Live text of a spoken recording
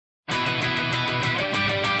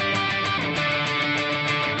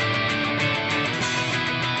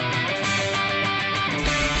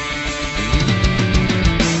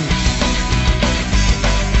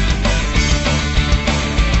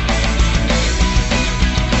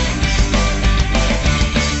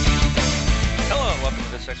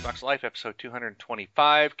Life, episode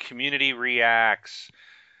 225, Community Reacts.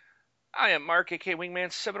 I am Mark, aka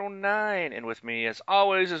Wingman709, and with me, as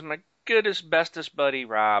always, is my goodest, bestest buddy,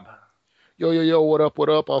 Rob. Yo, yo, yo, what up, what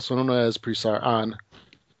up? Also known as Presar on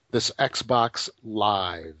this Xbox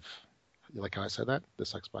Live. You like how I said that?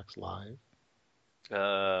 This Xbox Live?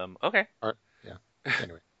 Okay. Or, yeah.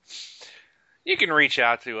 Anyway, You can reach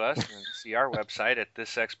out to us and see our website at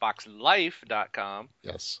thisxboxlife.com,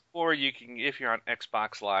 yes. or you can, if you're on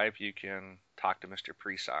Xbox Live, you can talk to Mr.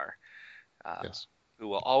 Presar, Yes. who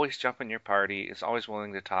will always jump in your party, is always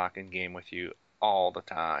willing to talk and game with you all the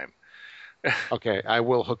time. Okay, I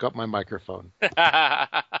will hook up my microphone.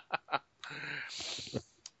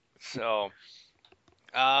 So,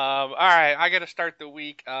 all right, I got to start the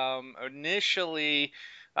week. Initially,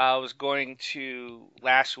 I was going to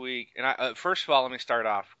last week, and first of all, let me start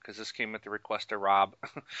off because this came at the request of Rob,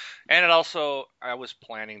 and it also I was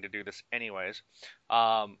planning to do this anyways.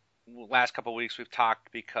 Last couple of weeks we've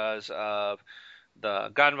talked because of the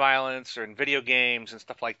gun violence or in video games and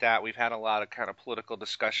stuff like that. We've had a lot of kind of political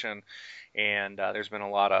discussion, and there's been a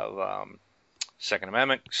lot of Second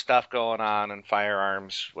Amendment stuff going on and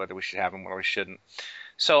firearms, whether we should have them or we shouldn't.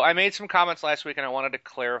 So I made some comments last week, and I wanted to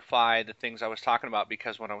clarify the things I was talking about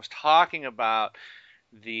because when I was talking about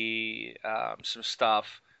the some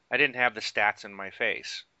stuff, I didn't have the stats in my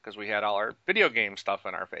face because we had all our video game stuff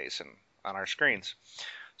in our face and on our screens.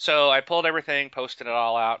 So I pulled everything, posted it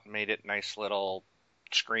all out, made it nice little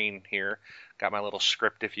screen here. Got my little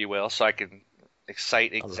script, if you will, so I can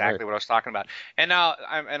cite All right. exactly what I was talking about. And now,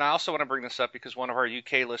 I also want to bring this up because one of our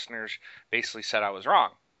UK listeners basically said I was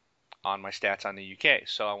wrong on my stats on the UK.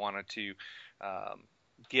 So I wanted to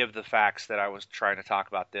give the facts that I was trying to talk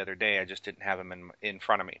about the other day. I just didn't have them in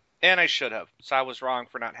front of me, and I should have. So I was wrong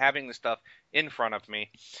for not having the stuff in front of me,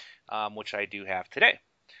 which I do have today.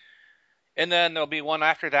 And then there'll be one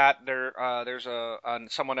after that. There's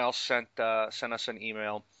someone else sent us an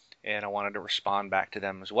email, and I wanted to respond back to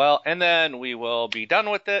them as well. And then we will be done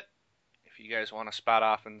with it. If you guys want to spout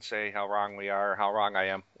off and say how wrong we are, how wrong I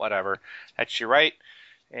am, whatever, that's your right,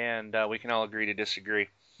 and we can all agree to disagree.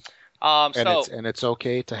 And So it's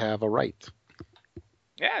okay to have a right.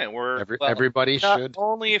 yeah, Everybody not should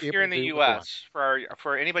only if be you're able in to the do what they want. U.S.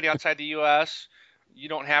 For anybody outside the U.S., you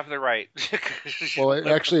don't have the right. Well,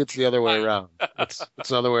 actually, it's the other way around. It's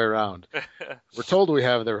the other way around. We're told we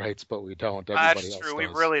have the rights, but we don't. Everybody That's else true. We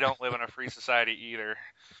does. really don't live in a free society either.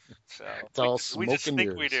 So It's we all we just smoke and think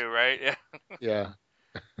we mirrors. do, right? Yeah.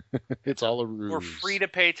 Yeah, it's all a We're free ruse. to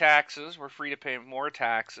pay taxes. We're free to pay more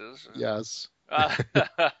taxes, Yes. uh,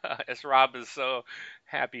 as Rob is so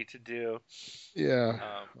happy to do. Yeah.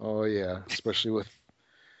 Um, Oh, yeah. Especially with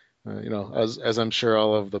as I'm sure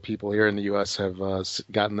all of the people here in the U.S. have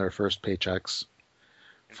gotten their first paychecks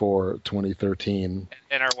for 2013.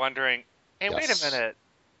 and are wondering, hey, wait a Yes. minute.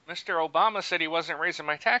 Mr. Obama said he wasn't raising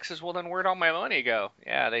my taxes. Well, then where'd all my money go?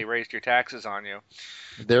 Yeah, they raised your taxes on you.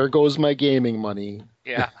 There goes my gaming money.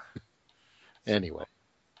 Yeah. Anyway.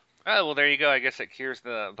 Oh, well, there you go. I guess it cures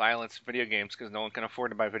the violence in video games because no one can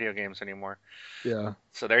afford to buy video games anymore. Yeah.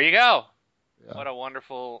 So there you go. Yeah. What a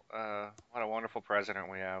wonderful president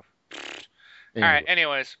we have. All right. Anyway.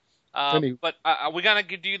 Anyways, Any, but we're gonna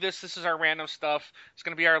do this. This is our random stuff. It's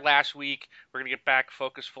gonna be our last week. We're gonna get back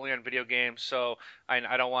focused fully on video games. So I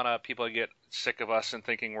don't want people to get sick of us and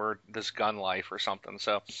thinking we're this gun life or something.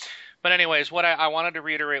 So, but anyways, what I wanted to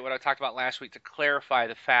reiterate what I talked about last week to clarify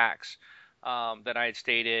the facts that I had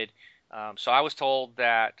stated. So I was told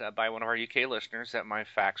that by one of our UK listeners that my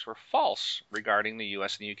facts were false regarding the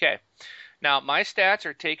U.S. and the UK. Now, my stats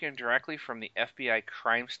are taken directly from the FBI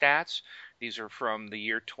crime stats. These are from the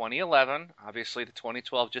year 2011. Obviously, the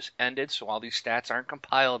 2012 just ended, so all these stats aren't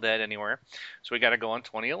compiled yet anywhere. So we got to go on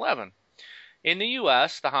 2011. In the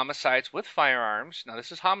U.S., the homicides with firearms, now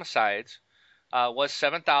this is homicides, was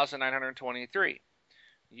 7,923.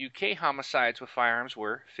 UK homicides with firearms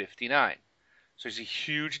were 59. So there's a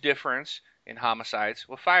huge difference in homicides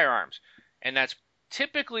with firearms. And that's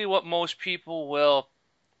typically what most people will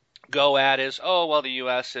go at is, oh, well, the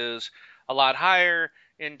U.S. is a lot higher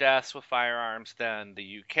in deaths with firearms than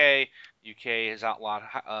the UK. UK has outlawed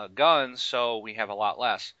guns, so we have a lot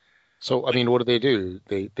less. so, I But mean, what do?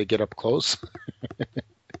 They get up close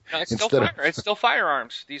no, it's still instead of fire. It's still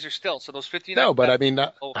firearms. These are still so those 59 no, but deaths. I mean,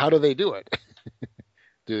 Oh, how do they do it?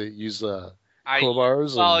 Do they use I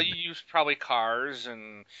crowbars well, and you use probably cars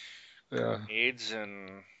and uh, grenades and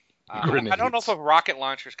I don't know if a grenades, rocket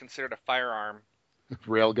launcher is considered a firearm.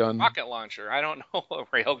 railgun, Rocket launcher. I don't know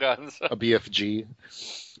railguns. a BFG?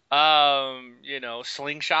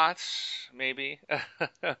 Slingshots maybe.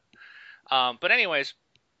 But anyways,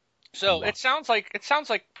 So it sounds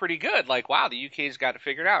like pretty good. Like, wow, the UK's got it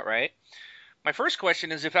figured out, right? My first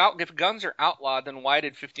question is if guns are outlawed, then why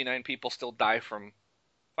did 59 people still die from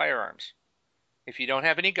firearms? If you don't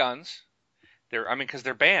have any guns, because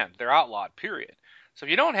they're banned, they're outlawed, period. So if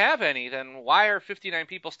you don't have any, then why are 59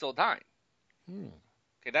 people still dying? Hmm.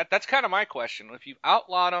 Okay, that's kind of my question. If you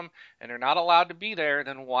outlawed them and they're not allowed to be there,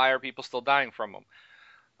 then why are people still dying from them?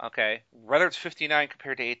 Okay, whether it's 59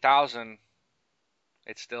 compared to 8,000,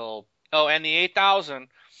 it's still. Oh, and the 8,000,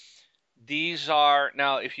 these are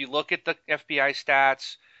now. If you look at the FBI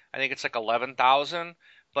stats, I think it's like 11,000.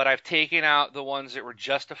 But I've taken out the ones that were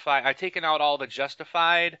justified. I've taken out all the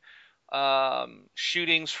justified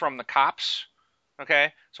shootings from the cops.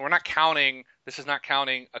 Okay, so we're not counting. This is not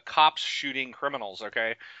counting a cops shooting criminals.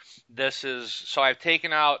 Okay, this is so I've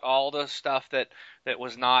taken out all the stuff that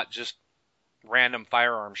was not just random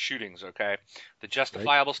firearm shootings. Okay, the Right.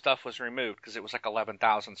 justifiable stuff was removed because it was like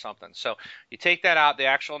 11,000 something. So you take that out, the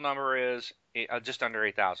actual number is just under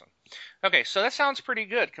 8,000. Okay, so that sounds pretty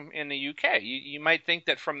good in the UK. You might think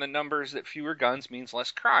that from the numbers that fewer guns means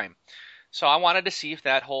less crime. So I wanted to see if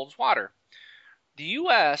that holds water. The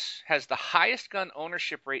U.S. has the highest gun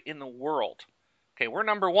ownership rate in the world. Okay, we're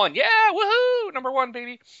number one. Yeah, woohoo! Number one,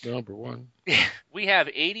 baby. Number one. We have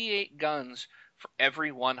 88 guns for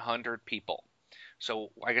every 100 people.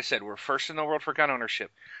 So, like I said, we're first in the world for gun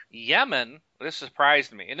ownership. Yemen, this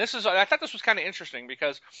surprised me, and I thought this was kind of interesting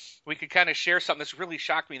because we could kind of share something that's really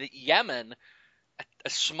shocked me. That Yemen, a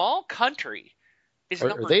small country, is Are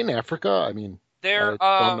number. they in Africa? I mean, I They're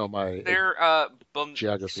don't know my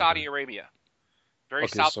geography Saudi here. Arabia, very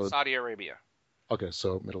Okay, south of so Saudi Arabia.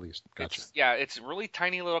 Middle East. Gotcha. It's a really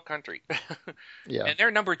tiny little country, Yeah. and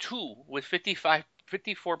they're number two with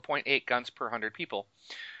 54.8 guns per 100 people.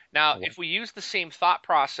 Now, Oh, well. if we use the same thought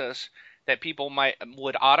process that people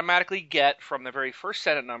would automatically get from the very first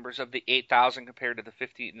set of numbers of the 8,000 compared to the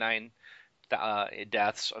 59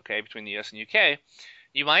 deaths, okay, between the U.S. and UK,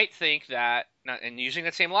 you might think that, and using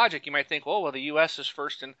that same logic, you might think, well, the U.S. is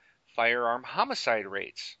first in firearm homicide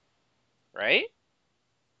rates, right?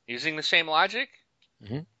 Using the same logic,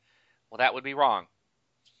 Hmm. well, that would be wrong.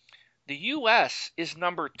 The U.S. is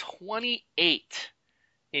number 28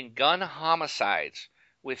 in gun homicides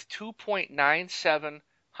with 2.97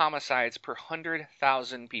 homicides per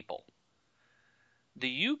 100,000 people.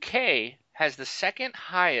 The UK has the second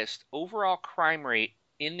highest overall crime rate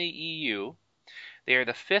in the EU. They are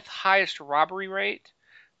the fifth highest robbery rate,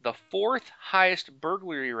 the fourth highest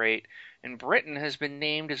burglary rate, and Britain has been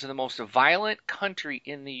named as the most violent country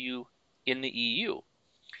in the EU.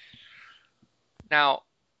 Now,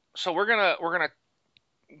 so we're gonna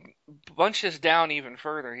bunch this down even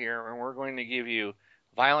further here, and we're going to give you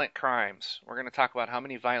violent crimes. We're going to talk about how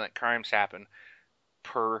many violent crimes happen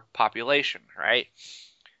per population, right?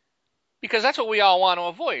 Because that's what we all want to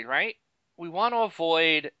avoid, right? We want to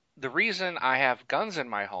avoid the reason I have guns in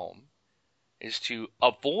my home is to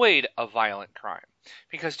avoid a violent crime.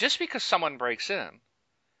 Because just because someone breaks in,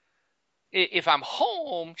 if I'm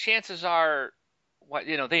home, chances are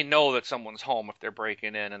they know that someone's home if they're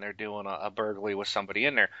breaking in and they're doing a burglary with somebody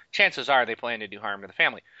in there. Chances are they plan to do harm to the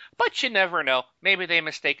family. But you never know. Maybe they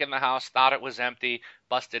mistaken the house, thought it was empty,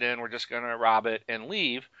 busted in, we're just going to rob it and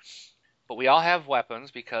leave. But we all have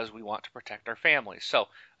weapons because we want to protect our families. So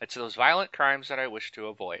it's those violent crimes that I wish to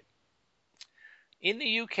avoid. In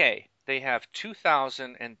the UK, they have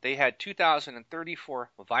 2,000 and they had 2,034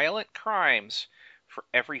 violent crimes for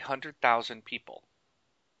every 100,000 people.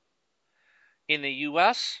 In the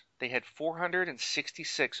US, they had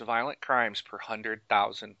 466 violent crimes per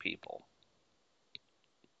 100,000 people.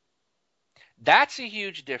 That's a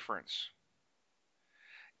huge difference.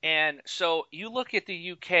 And so you look at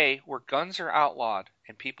the UK where guns are outlawed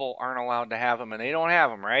and people aren't allowed to have them and they don't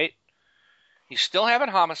have them, right? You still having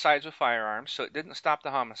homicides with firearms, so it didn't stop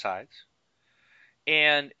the homicides.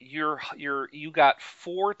 And you got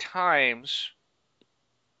five times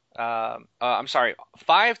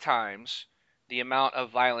the amount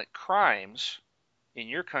of violent crimes in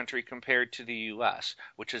your country compared to the U.S.,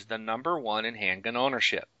 which is the number one in handgun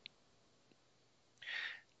ownership.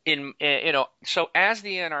 So as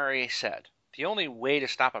the NRA said, the only way to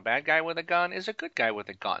stop a bad guy with a gun is a good guy with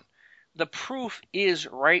a gun. The proof is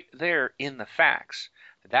right there in the facts.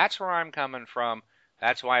 That's where I'm coming from.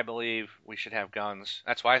 That's why I believe we should have guns.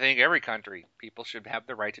 That's why I think every country, people should have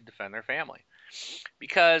the right to defend their family.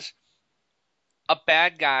 Because a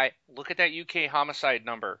bad guy, look at that UK homicide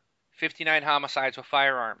number, 59 homicides with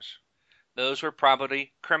firearms. Those were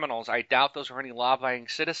probably criminals. I doubt those were any law-abiding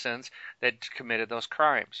citizens that committed those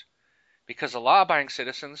crimes. Because the law-abiding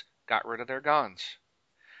citizens got rid of their guns.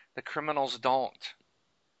 The criminals don't.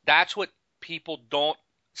 That's what people don't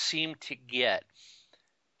seem to get.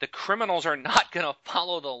 The criminals are not going to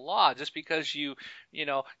follow the law just because you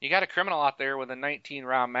got a criminal out there with a 19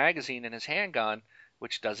 round magazine in his handgun,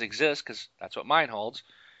 which does exist because that's what mine holds.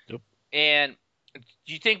 Yep. And do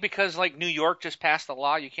you think because like New York just passed the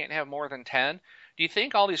law you can't have more than 10? Do you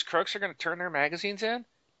think all these crooks are going to turn their magazines in?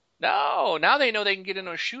 No. Now they know they can get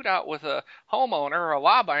into a shootout with a homeowner or a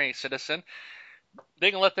law-abiding citizen. They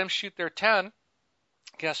can let them shoot their 10.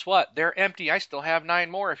 Guess what? They're empty. I still have 9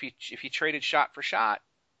 more if you traded shot for shot.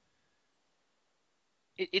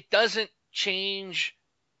 It doesn't change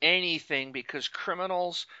anything because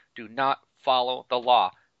criminals do not follow the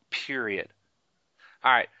law. Period.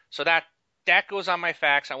 All right. So that goes on my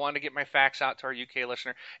facts. I wanted to get my facts out to our UK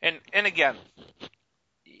listener. And again,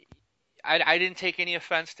 I didn't take any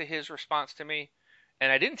offense to his response to me,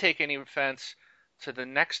 and I didn't take any offense to the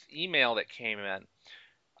next email that came in,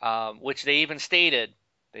 which they even stated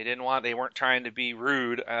they weren't trying to be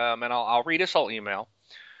rude. And I'll read his whole email,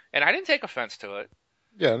 and I didn't take offense to it.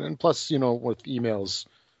 Yeah, and plus, with emails,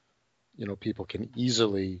 people can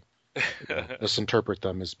easily misinterpret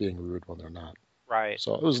them as being rude when they're not. Right.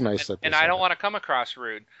 So it was nice that they And I said don't that. want to come across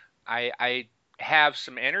rude. I have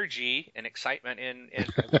some energy and excitement in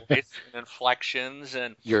my voice and inflections,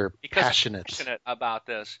 and You're because passionate. I'm passionate about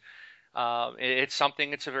this, it's something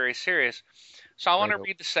that's very serious. So I want to Right.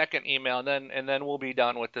 read the second email, and then we'll be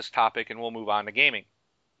done with this topic, and we'll move on to gaming.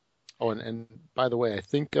 Oh, and by the way, I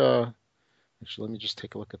think actually, let me just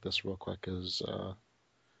take a look at this real quick. Because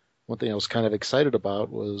one thing I was kind of excited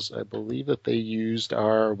about was I believe that they used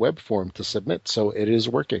our web form to submit, so it is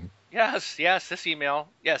working. Yes, this email.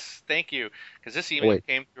 Yes, thank you, because this Oh, email wait,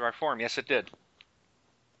 came through our form. Yes, it did.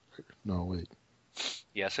 no, wait.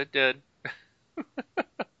 Yes, it did.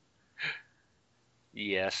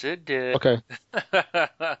 Yes, it did. Okay,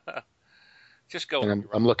 Just go and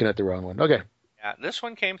with I'm looking at the wrong one. Okay, yeah, this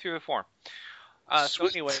one came through the form. So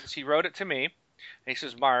sweet. anyways, he wrote it to me. And he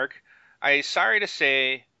says, Mark, I sorry to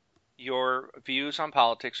say your views on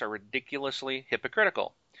politics are ridiculously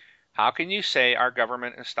hypocritical. How can you say our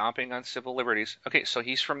government is stomping on civil liberties? Okay, so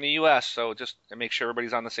he's from the U.S., so just to make sure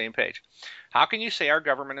everybody's on the same page. How can you say our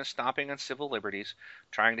government is stomping on civil liberties,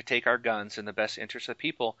 trying to take our guns in the best interest of the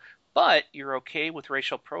people, but you're okay with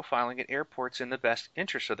racial profiling at airports in the best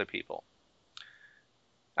interest of the people?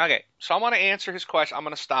 Okay, so I want to answer his question. I'm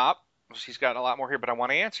going to stop. He's got a lot more here, but I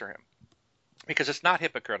want to answer him because it's not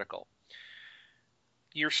hypocritical.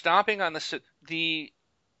 You're stomping on the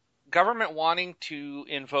government wanting to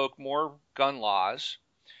invoke more gun laws,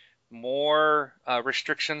 more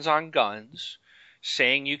restrictions on guns,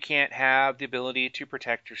 saying you can't have the ability to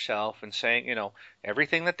protect yourself, and saying,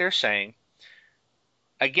 everything that they're saying.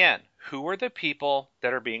 Again, who are the people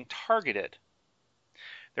that are being targeted?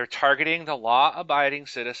 They're targeting the law-abiding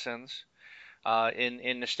citizens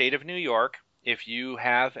in the state of New York. If you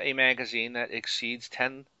have a magazine that exceeds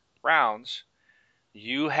 10 rounds,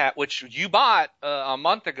 which you bought a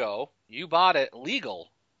month ago, you bought it legal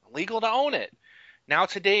to own it. Now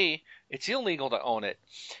today, it's illegal to own it,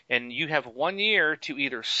 and you have 1 year to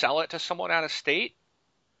either sell it to someone out of state,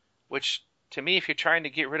 which to me, if you're trying to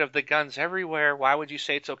get rid of the guns everywhere, why would you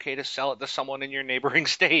say it's okay to sell it to someone in your neighboring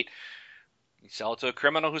state? You sell it to a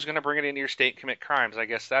criminal who's going to bring it into your state and commit crimes. I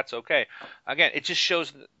guess that's okay. Again, it just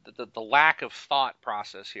shows the lack of thought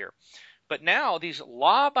process here. But now these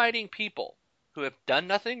law-abiding people who have done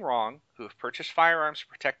nothing wrong, who have purchased firearms to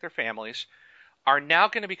protect their families, are now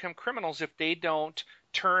going to become criminals if they don't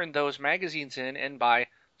turn those magazines in and buy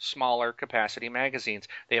smaller capacity magazines.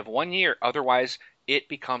 They have 1 year, otherwise it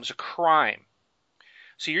becomes a crime.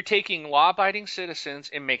 So you're taking law-abiding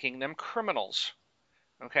citizens and making them criminals.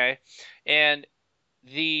 Okay? And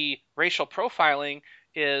the racial profiling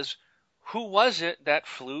is who was it that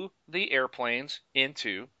flew the airplanes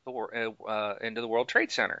into the World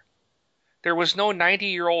Trade Center? There was no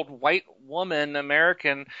 90-year-old white woman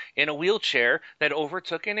American in a wheelchair that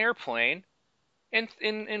overtook an airplane and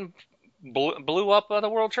blew up the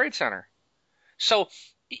World Trade Center. So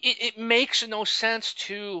it makes no sense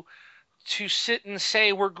to sit and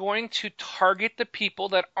say we're going to target the people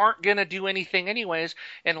that aren't going to do anything anyways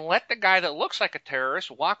and let the guy that looks like a terrorist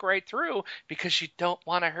walk right through because you don't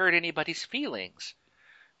want to hurt anybody's feelings.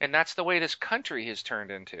 And that's the way this country has turned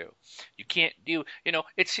into. You can't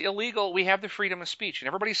it's illegal. We have the freedom of speech. And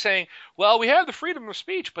everybody's saying, well, we have the freedom of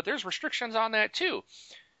speech, but there's restrictions on that too.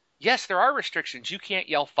 Yes, there are restrictions. You can't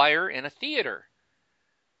yell fire in a theater.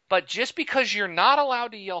 But just because you're not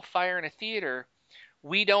allowed to yell fire in a theater,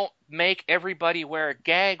 we don't make everybody wear a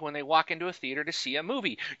gag when they walk into a theater to see a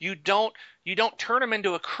movie. You don't turn them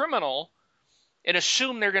into a criminal and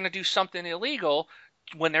assume they're going to do something illegal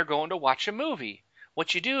when they're going to watch a movie.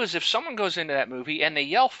 What you do is if someone goes into that movie and they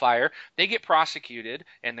yell fire, they get prosecuted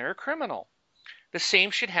and they're a criminal. The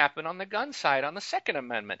same should happen on the gun side on the Second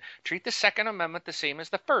Amendment. Treat the Second Amendment the same as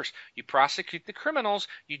the First. You prosecute the criminals.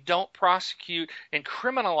 You don't prosecute and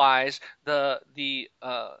criminalize the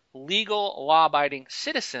legal, law-abiding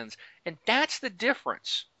citizens. And that's the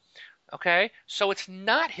difference. Okay? So it's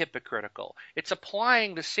not hypocritical. It's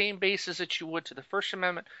applying the same basis that you would to the First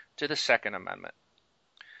Amendment to the Second Amendment.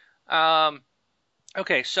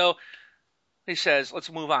 Okay, so he says, let's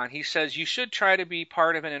move on. He says, you should try to be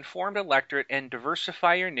part of an informed electorate and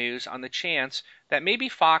diversify your news on the chance that maybe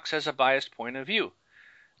Fox has a biased point of view.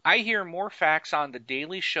 I hear more facts on The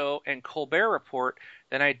Daily Show and Colbert Report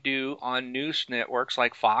than I do on news networks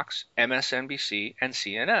like Fox, MSNBC, and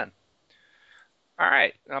CNN. All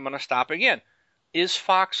right, I'm going to stop again. Is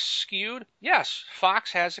Fox skewed? Yes,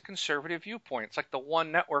 Fox has a conservative viewpoint. It's like the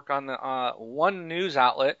one network on the one news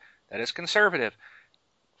outlet that is conservative.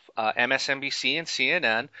 MSNBC and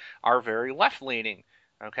CNN are very left-leaning,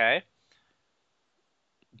 okay?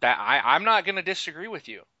 I'm not going to disagree with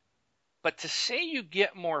you. But to say you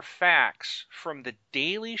get more facts from The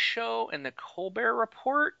Daily Show and the Colbert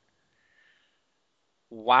Report,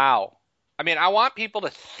 wow. I mean, I want people to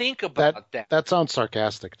think about that. That sounds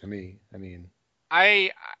sarcastic to me. I mean,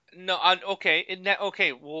 okay.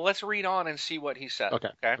 Well, let's read on and see what he said.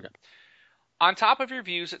 Okay. On top of your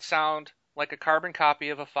views that sound like a carbon copy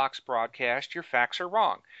of a Fox broadcast, your facts are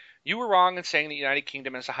wrong. You were wrong in saying the United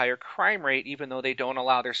Kingdom has a higher crime rate even though they don't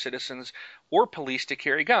allow their citizens or police to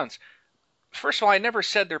carry guns. First of all, I never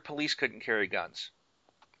said their police couldn't carry guns.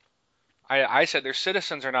 I said their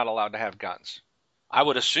citizens are not allowed to have guns. I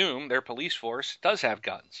would assume their police force does have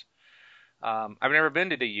guns. I've never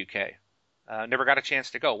been to the UK. Never got a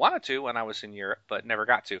chance to go. Wanted to when I was in Europe, but never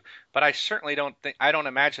got to. But I certainly don't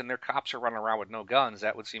imagine their cops are running around with no guns.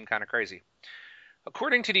 That would seem kind of crazy.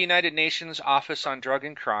 According to the United Nations Office on Drug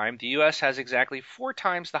and Crime, the U.S. has exactly 4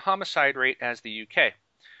 times the homicide rate as the U.K.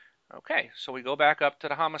 Okay, so we go back up to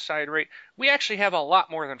the homicide rate. We actually have a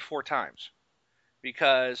lot more than 4 times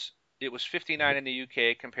because it was 59 in the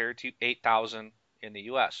U.K. compared to 8,000 in the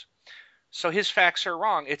U.S. So his facts are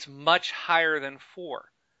wrong. It's much higher than 4.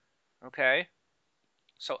 Okay,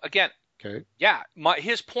 so again, yeah,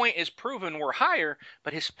 his point is proven we're higher,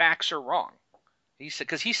 but his facts are wrong. He said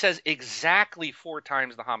because he says exactly 4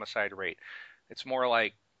 times the homicide rate. It's more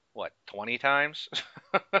like what 20 times.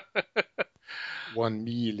 1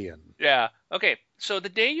 million. Yeah. Okay. So the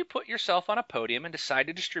day you put yourself on a podium and decide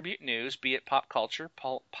to distribute news, be it pop culture,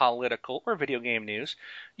 political, or video game news,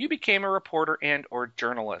 you became a reporter and/or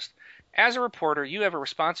journalist. As a reporter, you have a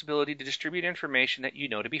responsibility to distribute information that you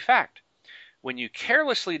know to be fact. When you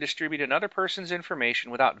carelessly distribute another person's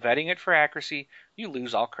information without vetting it for accuracy, you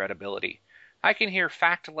lose all credibility. I can hear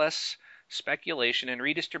factless speculation and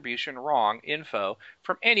redistribution wrong info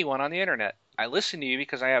from anyone on the internet. I listen to you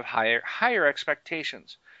because I have higher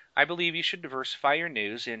expectations. I believe you should diversify your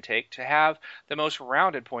news intake to have the most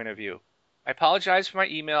rounded point of view. I apologize if my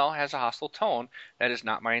email has a hostile tone. That is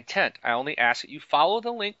not my intent. I only ask that you follow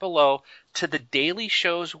the link below to the Daily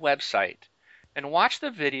Show's website and watch the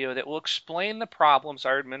video that will explain the problems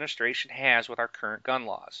our administration has with our current gun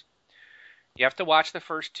laws. You have to watch the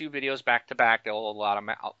first 2 videos back to back. They'll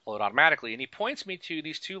upload automatically. And he points me to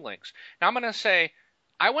these 2 links. Now I'm going to say,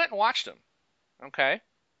 I went and watched them. Okay?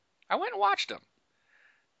 I went and watched them.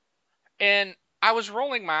 And I was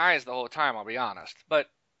rolling my eyes the whole time, I'll be honest. But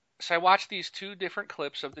so I watched these 2 different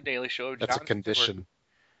clips of The Daily Show. That's a condition.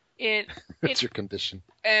 It's your condition.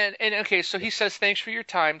 And okay, so he says, thanks for your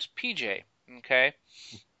time, PJ. Okay?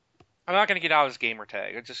 I'm not going to get out his gamer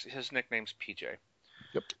tag. His nickname's PJ.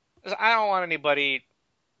 Yep. I don't want anybody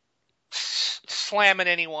slamming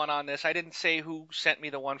anyone on this. I didn't say who sent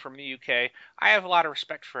me the one from the UK. I have a lot of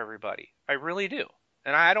respect for everybody. I really do.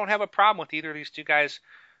 And I don't have a problem with either of these 2 guys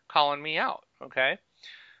calling me out. Okay?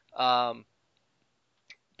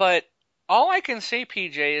 But all I can say,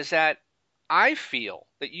 PJ, is that I feel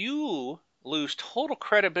that you lose total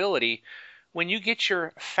credibility when you get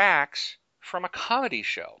your facts from a comedy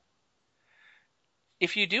show.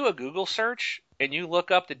 If you do a Google search and you look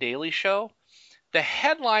up The Daily Show, the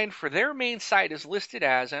headline for their main site is listed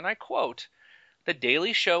as, and I quote, The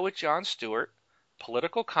Daily Show with Jon Stewart,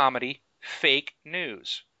 political comedy, fake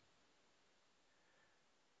news.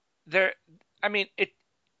 There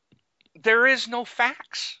is no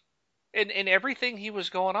facts. And everything he was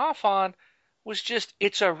going off on was just,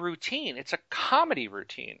 it's a routine. It's a comedy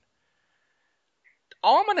routine.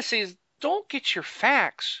 All I'm going to say is don't get your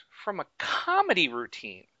facts from a comedy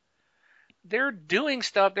routine. They're doing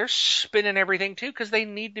stuff, they're spinning everything too because they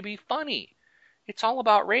need to be funny. It's all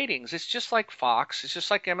about ratings. It's just like Fox. It's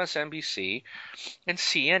just like MSNBC and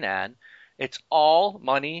CNN. It's all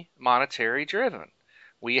monetary driven.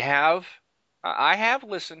 We have, I have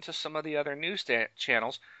listened to some of the other news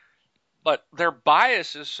channels, but their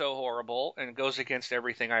bias is so horrible and goes against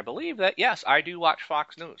everything I believe that yes, I do watch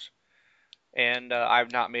Fox News, and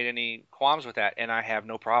I've not made any qualms with that, and I have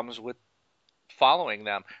no problems with following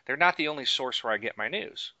them. They're not the only source where I get my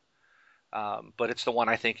news, but it's the one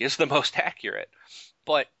I think is the most accurate.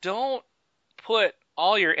 But don't put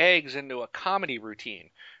all your eggs into a comedy routine.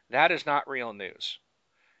 That is not real news.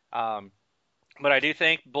 Um, but I do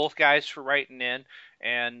thank both guys for writing in.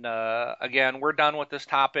 And again, we're done with this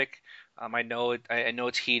topic. I know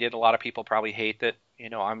it's heated. A lot of people probably hate that.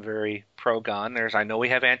 I'm very pro-gun. I know we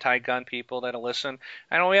have anti-gun people that listen.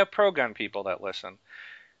 I know we have pro-gun people that listen.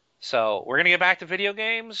 So we're gonna get back to video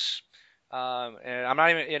games. And I'm not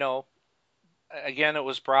even, again, it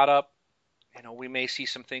was brought up. We may see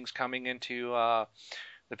some things coming into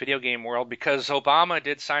the video game world because Obama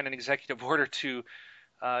did sign an executive order to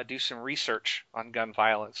do some research on gun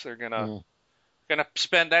violence. They're gonna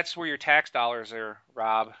spend. That's where your tax dollars are,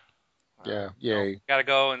 Rob. Yeah, yay. Got to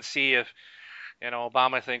go and see if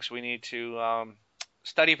Obama thinks we need to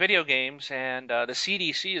study video games, and the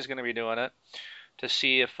CDC is going to be doing it to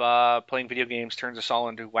see if playing video games turns us all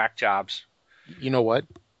into whack jobs. You know what?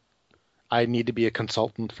 I need to be a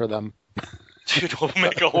consultant for them. Dude, we'll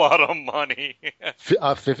make a lot of money.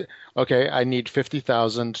 Okay, I need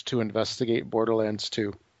 50,000 to investigate Borderlands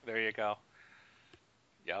 2. There you go.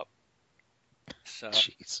 Yep. So.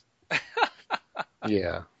 Jeez.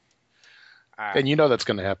 Yeah. Right. And you know that's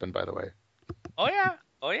going to happen, by the way. Oh yeah.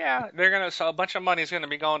 Oh yeah. They're gonna. So a bunch of money is going to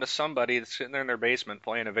be going to somebody that's sitting there in their basement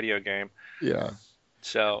playing a video game. Yeah.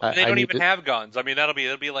 So they don't even have guns. I mean,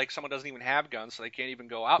 it'll be like someone doesn't even have guns, so they can't even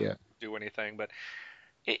go out and do anything. But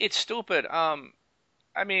it's stupid. I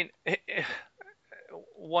mean,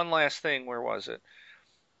 one last thing. Where was it?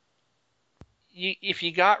 If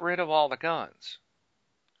you got rid of all the guns,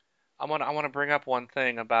 I want to bring up one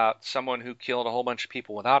thing about someone who killed a whole bunch of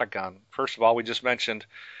people without a gun. First of all, we just mentioned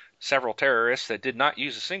several terrorists that did not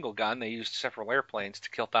use a single gun. They used several airplanes to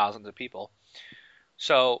kill thousands of people.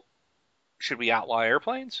 So, should we outlaw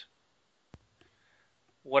airplanes?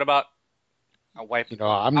 What about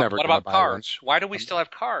I'm never. What about cars? Why do we still have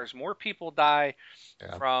cars? More people die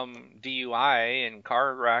from DUI and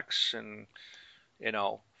car wrecks and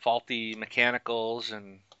faulty mechanicals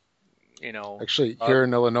and Actually, here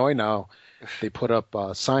in Illinois now, they put up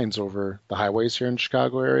signs over the highways here in the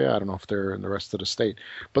Chicago area. I don't know if they're in the rest of the state,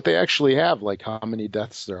 but they actually have like how many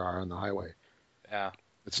deaths there are on the highway. Yeah,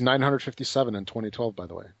 it's 957 in 2012, by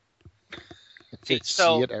the way. See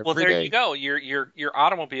it every day. There you go. Your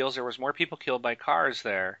automobiles. There was more people killed by cars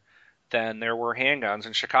there than there were handguns.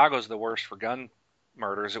 And Chicago's the worst for gun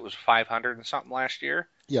murders. It was 500 and something last year.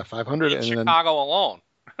 Yeah, 500 in Chicago alone.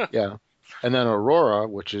 Yeah. And then Aurora,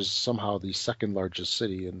 which is somehow the second largest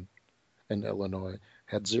city in Illinois,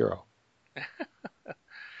 had 0.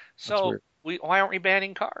 So why aren't we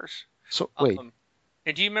banning cars? So wait.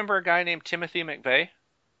 And do you remember a guy named Timothy McVeigh?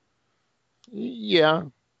 Yeah,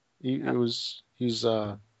 he's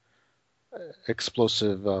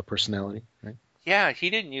explosive personality, right? Yeah, he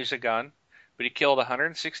didn't use a gun, but he killed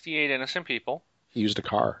 168 innocent people. He used a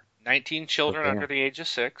car. 19 children under the age of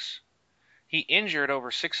 6. He injured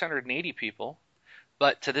over 680 people,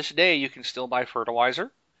 but to this day you can still buy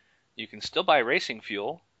fertilizer, you can still buy racing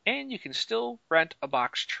fuel, and you can still rent a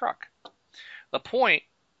box truck. The point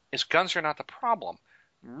is guns are not the problem.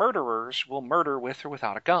 Murderers will murder with or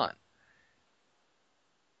without a gun.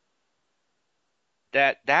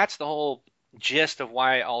 That's the whole gist of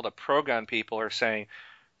why all the pro-gun people are saying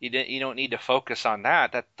you don't need to focus on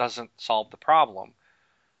that. That doesn't solve the problem.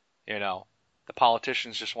 The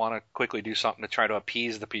politicians just want to quickly do something to try to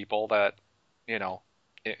appease the people that,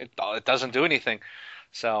 it doesn't do anything.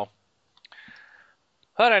 So,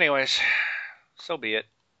 but anyways, so be it.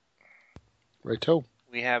 Righto.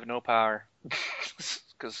 We have no power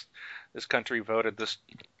because this country voted this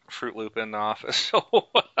Fruit Loop in the office. So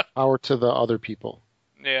power to the other people.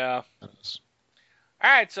 Yeah. All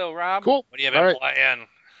right, so Rob, cool. What have you been playing?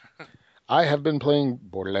 I have been playing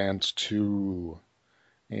Borderlands 2.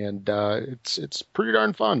 And it's pretty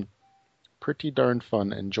darn fun.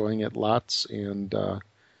 Enjoying it lots, and I'm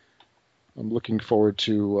looking forward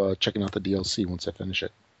to checking out the DLC once I finish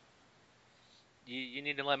it. You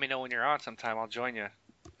need to let me know when you're on sometime. I'll join you.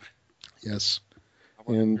 Yes.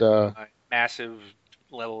 And massive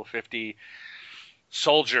level 50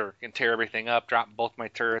 soldier can tear everything up, drop both my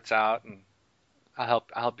turrets out, and I'll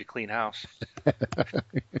help you clean house.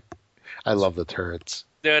 I love the turrets.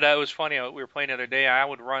 Dude, it was funny. We were playing the other day. I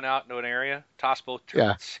would run out into an area, toss both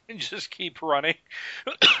Yeah, turrets, and just keep running.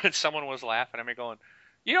 And someone was laughing at me, going,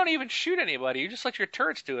 "You don't even shoot anybody. You just let your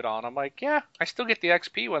turrets do it all." And I'm like, "Yeah, I still get the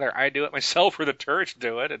XP whether I do it myself or the turrets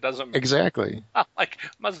do it. It doesn't. exactly. I'm like,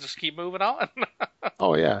 must just keep moving on."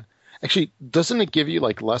 Oh yeah. Actually, doesn't it give you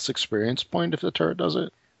like less experience point if the turret does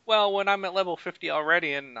it? Well, when I'm at level 50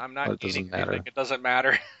 already and I'm Oh, not it gaining doesn't anything, matter. it doesn't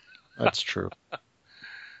matter. That's true.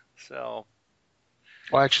 So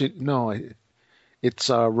Well, actually, no. It's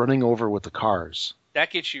running over with the cars.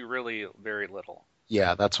 that gets you really very little.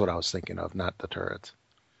 Yeah, that's what I was thinking of, not the turret.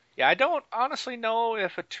 Yeah, I don't honestly know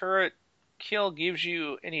if a turret kill gives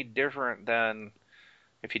you any different than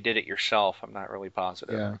if you did it yourself. I'm not really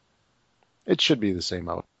positive. Yeah, it should be the same,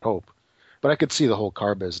 I would hope. But I could see the whole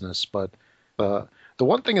car business. But uh, the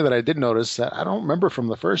one thing that I did notice that I don't remember from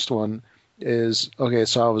the first one is okay.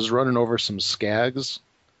 So I was running over some skags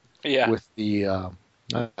Yeah. with the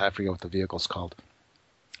I forget what the vehicle's called.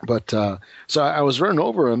 But so I was running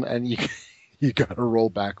over them, and you you got to roll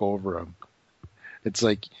back over them. It's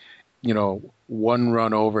like one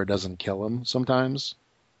run over doesn't kill them sometimes,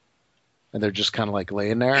 and they're just kind of like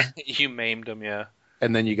laying there. You maimed them, yeah.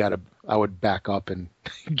 And then I would back up and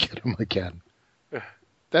get them again.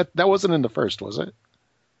 That wasn't in the first, was it?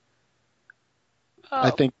 I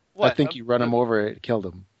Uh, think I what? think you run them over, it killed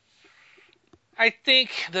them. I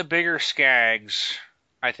think the bigger skags,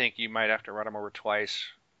 I think you might have to run them over twice.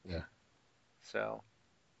 Yeah. So.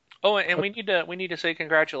 Oh, and we need to say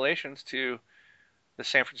congratulations to the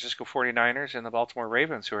San Francisco 49ers and the Baltimore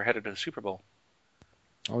Ravens who are headed to the Super Bowl.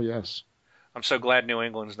 Oh yes. I'm so glad New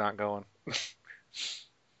England's not going.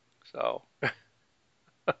 So,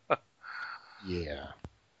 Yeah.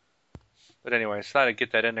 but anyways, thought I'd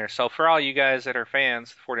get that in there. So for all you guys that are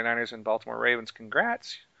fans, the 49ers and Baltimore Ravens,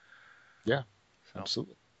 congrats. Yeah. So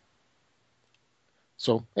Absolutely.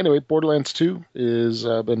 So anyway, Borderlands 2 is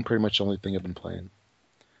been pretty much the only thing I've been playing.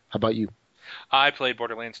 How about you? I played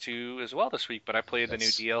Borderlands 2 as well this week, but I played the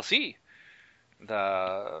new Yes. DLC,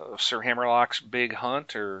 the Sir Hammerlock's Big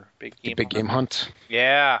Hunt or Big The Game big Hunt. game hunt.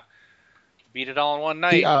 Yeah, beat it all in one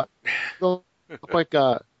The night. real quick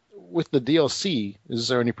with the DLC, is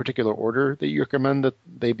there any particular order that you recommend that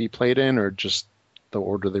they be played in, or just the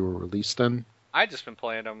order they were released in? I just been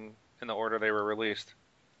playing them in the order they were released.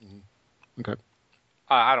 Mhm. Okay.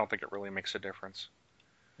 I don't think it really makes a difference.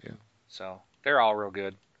 Yeah. So they're all real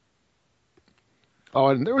good. Oh,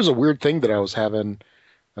 and there was a weird thing that I was having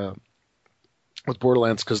uh, with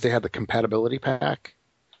Borderlands because they had the compatibility pack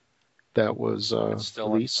that was It's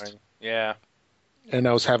still released, annoying. Yeah. and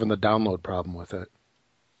I was having the download problem with it.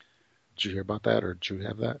 Did you hear about that, or did you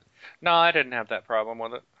have that? No, I didn't have that problem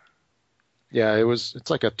with it. Yeah, it's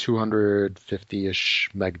like a 250-ish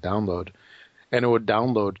meg download, and it would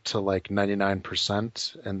download to like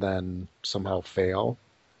 99% and then somehow fail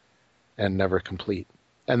and never complete.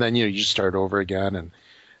 And then you start over again, and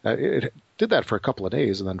it did that for a couple of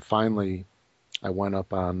days, and then finally I went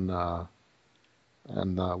up on the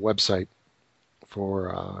website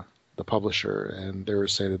for the publisher, and they were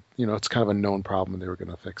saying that it's kind of a known problem, and they were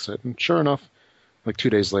going to fix it. And sure enough, like 2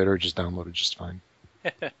 days later, it just downloaded just fine.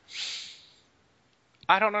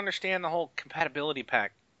 I don't understand the whole compatibility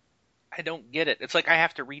pack. I don't get it. It's like I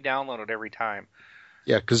have to re-download it every time.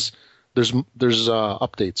 Yeah, because there's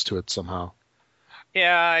updates to it somehow.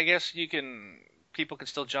 Yeah, I guess people can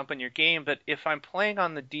still jump in your game, but if I'm playing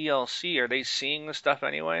on the DLC, are they seeing the stuff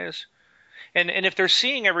anyways? And if they're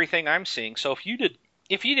seeing everything I'm seeing, so if you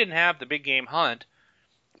didn't have the big game hunt,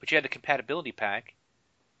 but you had the compatibility pack,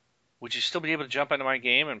 would you still be able to jump into my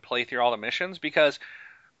game and play through all the missions? Because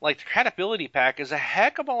like the compatibility pack is a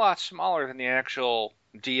heck of a lot smaller than the actual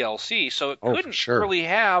DLC, so it Oh, for couldn't sure. really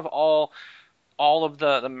have all of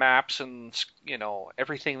the maps and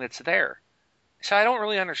everything that's there. So I don't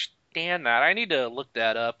really understand that. I need to look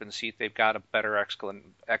that up and see if they've got a better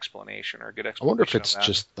explanation or a good I wonder if explanation of it's that.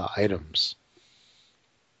 just the items.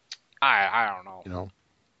 I don't know. You know,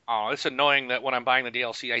 Oh, it's annoying that when I'm buying the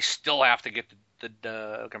DLC, I still have to get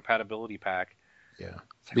the compatibility pack. yeah,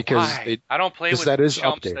 It's like, because why? I don't play with that is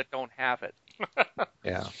chumps updated. that don't have it.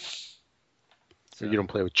 Yeah, So you don't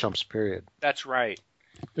play with chumps, period. that's right.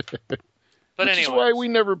 But Which is why we anyways,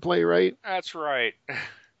 never play right. that's right.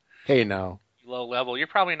 Hey, now Low level. You're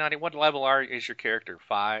probably not. What level is your character?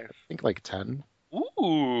 5. I think like 10.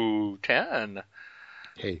 Ooh, 10.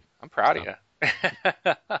 Hey, I'm proud of stop.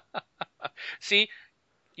 you. See,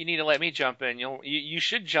 you need to let me jump in. You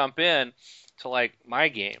should jump in to like my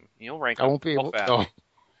game. You'll rank I up won't be real able. fast. Oh,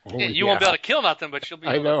 Oh, You won't be yeah. able to kill nothing, but you'll be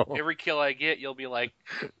I able know. to. Every kill I get, you'll be like,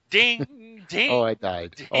 ding, Oh, ding, I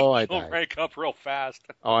died. ding. Oh, I You'll died. rank up real fast.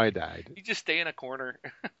 Oh, I died. You just stay in a corner.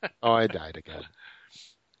 Oh, I died again.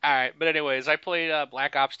 All right, but anyways, I played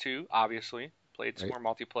Black Ops 2. Obviously, played some Right.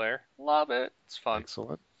 more multiplayer. Love it. It's fun.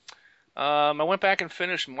 Excellent. I went back and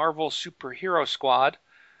finished Marvel Superhero Squad.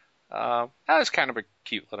 That was kind of a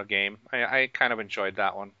cute little game. I kind of enjoyed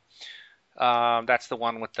that one. That's the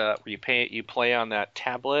one with the where you play on that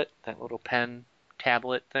tablet, that little pen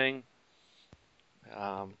tablet thing.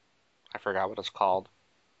 I forgot what it's called.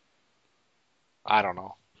 I don't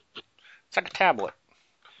know. It's like a tablet.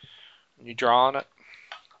 You draw on it.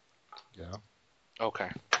 Yeah. Okay.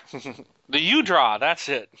 The U draw. That's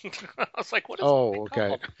it. I was like, what is that Oh, okay.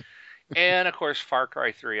 called? And of course, Far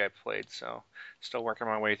Cry 3 I played, so still working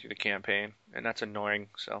my way through the campaign, and that's annoying.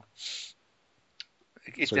 So So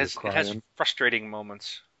you're it has crying. frustrating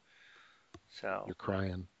moments. So You're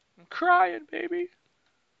crying. I'm crying, baby,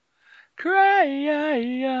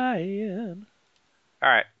 crying. All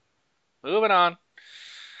right, moving on.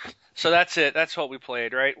 So that's it. That's what we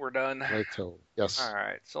played, right? We're done. Right, so All yes,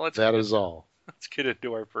 right. So that is all. let's get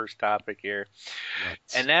into our first topic here,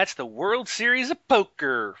 and Let's. that's the World Series of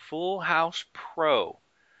Poker Full House Pro.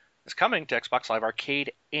 It's coming to Xbox Live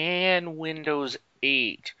Arcade and Windows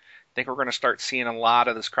 8. I think we're going to start seeing a lot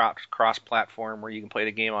of this cross-platform where you can play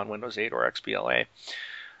the game on Windows 8 or XBLA.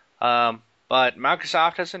 But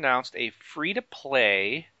Microsoft has announced a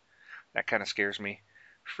free-to-play, that kind of scares me,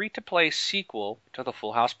 free-to-play sequel to the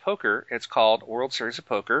Full House Poker. It's called World Series of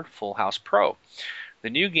Poker Full House Pro. The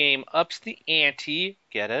new game ups the ante,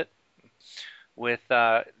 get it, with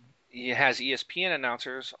it has ESPN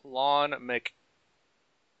announcers Lon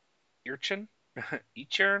Eachern,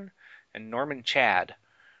 and Norman Chad,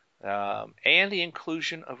 and the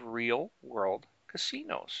inclusion of real-world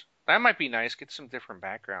casinos. That might be nice. Get some different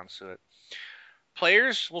backgrounds to it.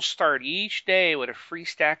 Players will start each day with a free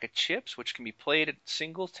stack of chips, which can be played at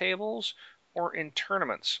single tables or in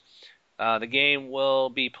tournaments. The game will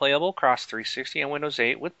be playable across 360 and Windows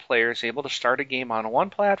 8, with players able to start a game on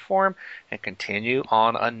one platform and continue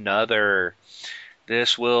on another.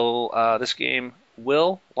 This game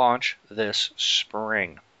will launch this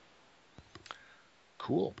spring.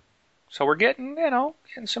 Cool. So we're getting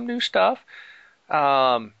some new stuff.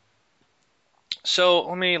 So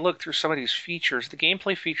let me look through some of these features. The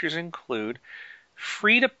gameplay features include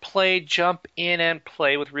free-to-play jump in and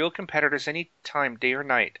play with real competitors anytime, day or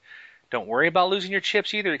night. Don't worry about losing your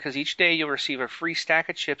chips either, because each day you'll receive a free stack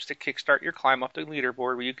of chips to kickstart your climb up the leaderboard,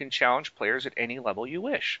 where you can challenge players at any level you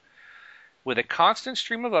wish. With a constant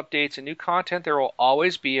stream of updates and new content, there will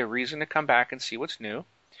always be a reason to come back and see what's new.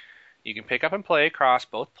 You can pick up and play across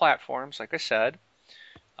both platforms, like I said.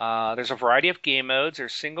 There's a variety of game modes.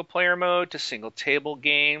 There's single-player mode to single-table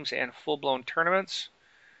games and full-blown tournaments.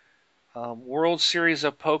 World Series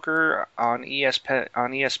of Poker on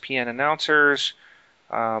ESPN announcers.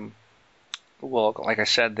 Well, like I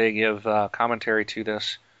said, they give commentary to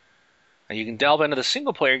this. You can delve into the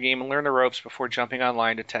single-player game and learn the ropes before jumping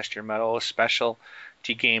online to test your mettle with specialty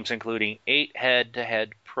games including 8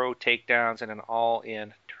 head-to-head pro takedowns and an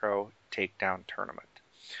all-in pro takedown tournament.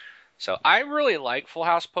 So I really like Full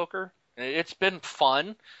House Poker. It's been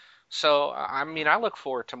fun. So, I mean, I look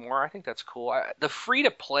forward to more. I think that's cool. The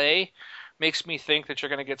free-to-play makes me think that you're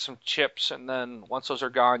going to get some chips, and then once those are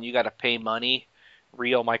gone, you got to pay money,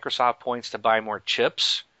 real Microsoft points, to buy more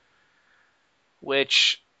chips,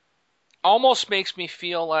 which almost makes me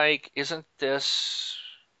feel like, isn't this...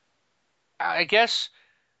 I guess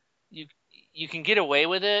you can get away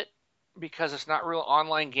with it because it's not real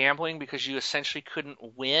online gambling, because you essentially couldn't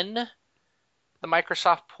win the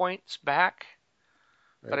Microsoft points back.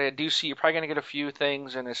 Right. But I do see you're probably going to get a few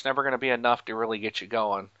things, and it's never going to be enough to really get you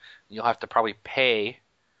going. You'll have to probably pay.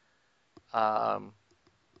 But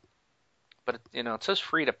it says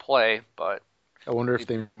free to play. But I wonder if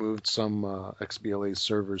they moved some XBLA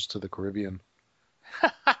servers to the Caribbean.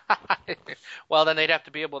 well, then they'd have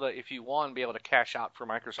to be able to, if you won, be able to cash out for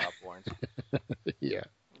Microsoft points. Yeah.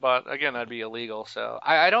 But again, that'd be illegal. So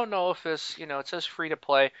I don't know if this, it says free to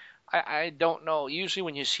play. I don't know. Usually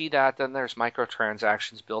when you see that, then there's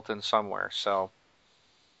microtransactions built in somewhere. So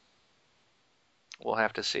we'll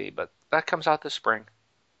have to see. But that comes out this spring.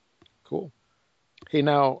 Cool. Hey,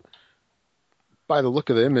 now, by the look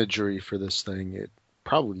of the imagery for this thing, it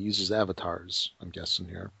probably uses avatars, I'm guessing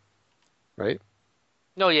here. Right?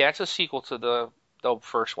 No, yeah, it's a sequel to the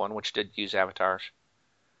first one, which did use avatars.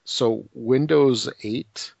 So Windows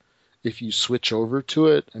 8, if you switch over to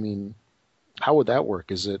it, I mean, how would that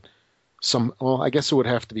work? Is it Well, I guess it would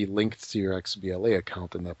have to be linked to your XBLA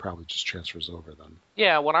account, and that probably just transfers over then.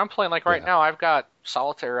 Yeah, when I'm playing, like right Yeah. now, I've got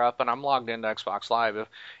Solitaire up and I'm logged into Xbox Live.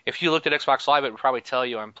 If you looked at Xbox Live, it would probably tell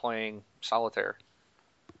you I'm playing Solitaire,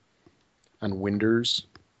 On Windows.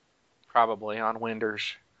 probably on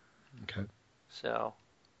Windows. Okay. So,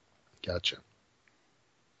 Gotcha.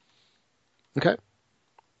 Okay.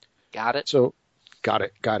 got it. So, got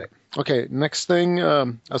it. Got it. Okay. Next thing,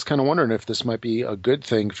 I was kind of wondering if this might be a good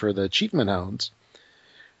thing for the achievement hounds,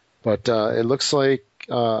 but it looks like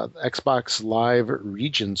Xbox Live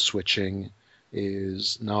region switching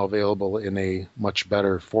is now available in a much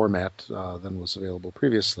better format than was available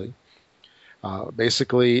previously.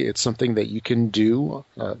 Basically, it's something that you can do.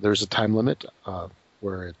 There's a time limit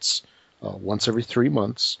where it's once every 3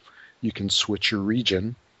 months. You can switch your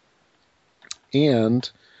region, and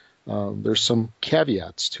there's some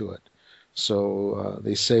caveats to it. So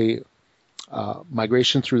they say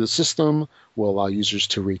migration through the system will allow users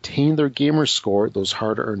to retain their gamer score, those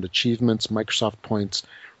hard-earned achievements, Microsoft points,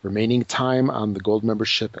 remaining time on the gold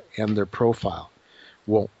membership, and their profile.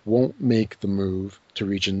 Won't make the move to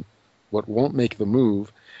region. What won't make the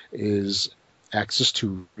move is access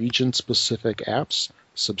to region-specific apps,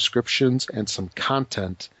 subscriptions, and some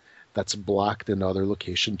content that's blocked in other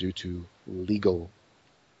location due to legal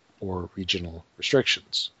or regional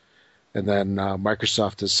restrictions. And then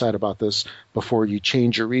Microsoft has said about this, before you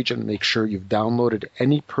change your region, make sure you've downloaded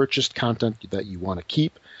any purchased content that you want to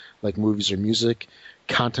keep, like movies or music.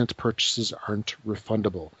 Content purchases aren't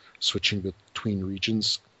refundable. Switching between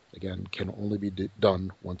regions, again, can only be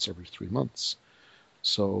done once every 3 months.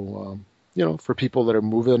 So, for people that are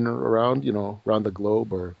moving around, around the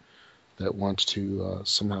globe, or that want to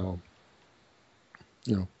somehow,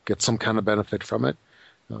 get some kind of benefit from it,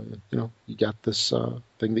 you got this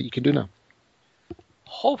thing that you can do now.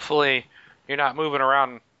 Hopefully, you're not moving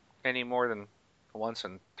around any more than once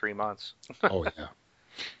in 3 months. Oh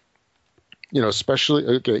yeah.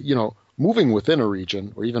 Especially moving within a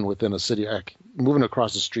region or even within a city, moving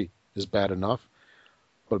across the street is bad enough,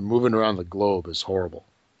 but moving around the globe is horrible.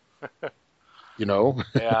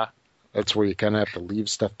 Yeah. That's where you kind of have to leave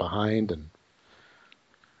stuff behind, and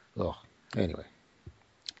anyway,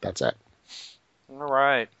 that's it. All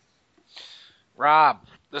right. Rob,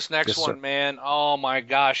 this next Yes, sir. one, man, oh my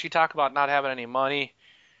gosh, you talk about not having any money.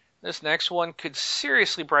 This next one could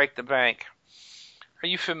seriously break the bank. Are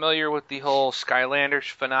you familiar with the whole Skylanders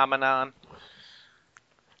phenomenon?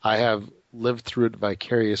 I have lived through it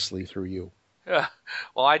vicariously through you.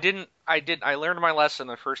 Well, I learned my lesson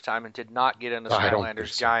the first time and did not get into I don't think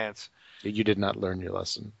Skylanders so. Giants. You did not learn your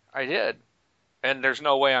lesson. I did. And there's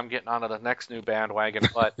no way I'm getting onto the next new bandwagon,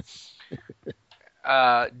 but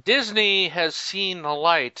Disney has seen the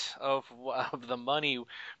light of the money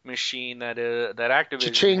machine that Activision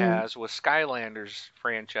Cha-ching. has with Skylanders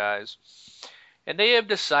franchise, and they have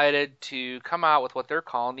decided to come out with what they're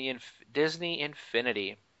calling the Disney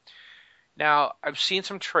Infinity. Now, I've seen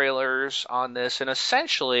some trailers on this, and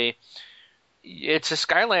essentially, it's a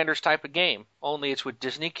Skylanders type of game, only it's with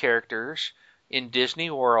Disney characters in Disney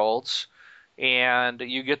worlds, and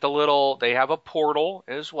you get they have a portal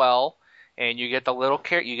as well, and you get the little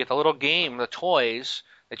game, the toys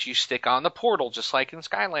that you stick on the portal, just like in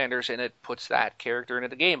Skylanders, and it puts that character into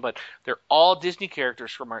the game. But they're all Disney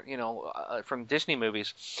characters from Disney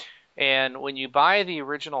movies. And when you buy the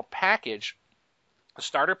original package, the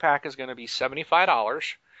starter pack is going to be $75,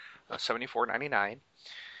 $74.99,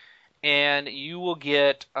 and you will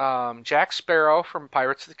get Jack Sparrow from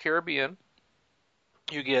Pirates of the Caribbean.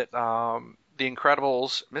 You get The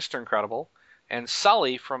Incredibles, Mr. Incredible, and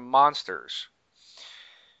Sully from Monsters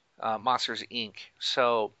Inc.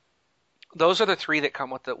 So those are the three that come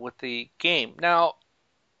with the game. Now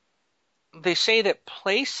they say that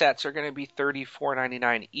play sets are going to be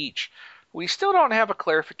 $34.99 each. We still don't have a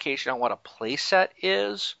clarification on what a play set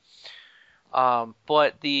is,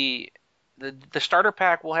 but the starter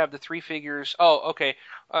pack will have the three figures. Oh, okay.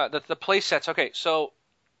 The play sets. Okay, so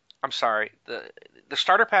I'm sorry. The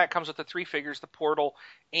starter pack comes with the three figures, the portal,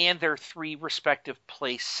 and their three respective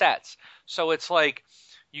play sets. So it's like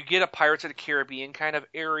you get a Pirates of the Caribbean kind of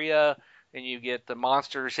area, and you get the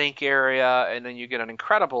Monsters Inc. area, and then you get an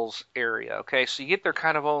Incredibles area. Okay, so you get their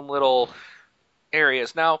kind of own little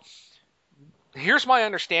areas. Now, here's my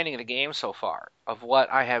understanding of the game so far, of what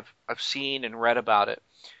I've seen and read about it,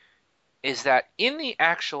 is that in the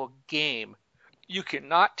actual game, you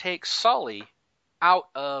cannot take Sully out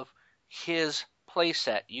of his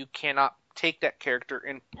playset. You cannot take that character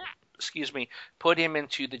and, put him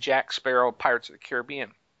into the Jack Sparrow Pirates of the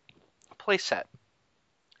Caribbean playset.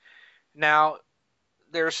 Now,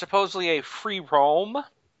 there's supposedly a free roam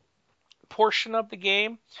portion of the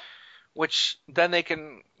game, which then they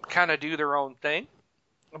can kind of do their own thing.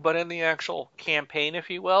 But in the actual campaign, if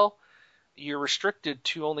you will, you're restricted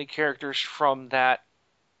to only characters from that.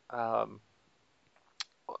 Um,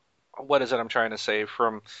 what is it I'm trying to say?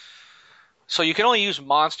 So you can only use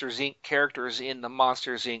Monsters Inc. characters in the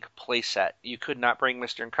Monsters Inc. playset. You could not bring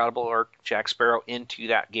Mr. Incredible or Jack Sparrow into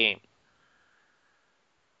that game.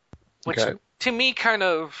 Which Okay. to me kind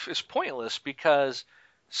of is pointless because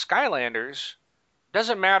Skylanders,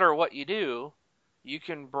 doesn't matter what you do, you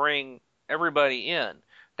can bring everybody in.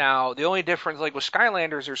 Now, the only difference, like with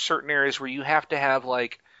Skylanders, there's certain areas where you have to have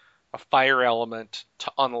like a fire element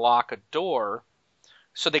to unlock a door.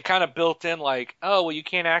 So they kind of built in like, oh, well, you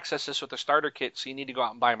can't access this with a starter kit, so you need to go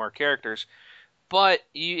out and buy more characters. But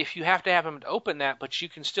if you have to have them to open that, but you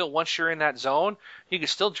can still, once you're in that zone, you can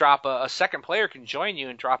still drop a second player can join you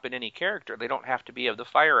and drop in any character. They don't have to be of the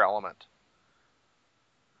fire element.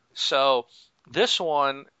 So this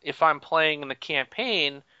one, if I'm playing in the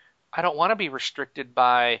campaign, I don't want to be restricted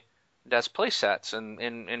by Des playsets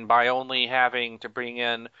and by only having to bring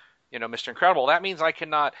in, Mr. Incredible. That means I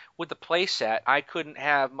cannot, with the playset, I couldn't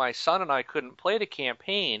have my son and I couldn't play the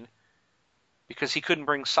campaign because he couldn't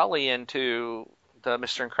bring Sully into the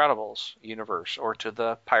Mr. Incredibles universe or to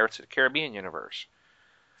the Pirates of the Caribbean universe.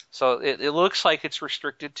 So it looks like it's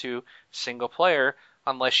restricted to single player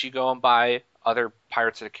unless you go and buy other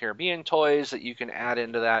Pirates of the Caribbean toys that you can add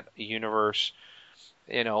into that universe,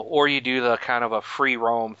 or you do the kind of a free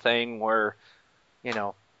roam thing where,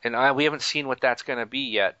 we haven't seen what that's going to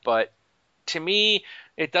be yet, but to me,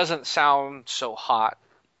 it doesn't sound so hot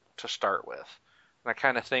to start with. And I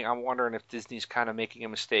kind of think, I'm wondering if Disney's kind of making a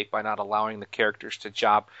mistake by not allowing the characters to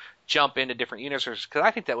jump into different universes, because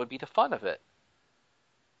I think that would be the fun of it.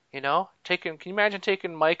 Can you imagine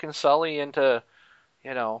taking Mike and Sully into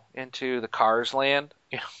the Cars land?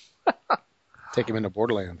 Take him into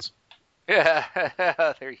Borderlands. Yeah,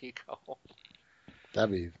 there you go.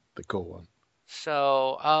 That'd be the cool one.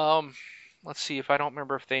 So, let's see if I don't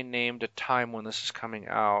remember if they named a time when this is coming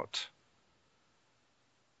out.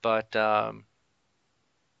 But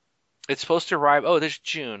it's supposed to arrive. Oh, this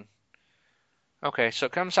June. Okay, so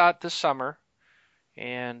it comes out this summer,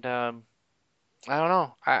 and I don't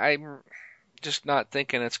know. I'm just not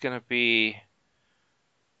thinking it's going to be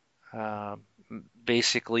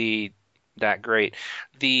basically that great.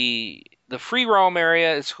 The free roam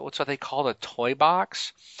area is what's what they call the toy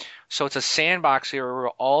box. So it's a sandbox area where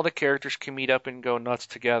all the characters can meet up and go nuts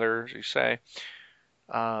together, as you say.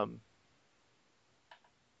 But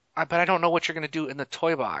I don't know what you're going to do in the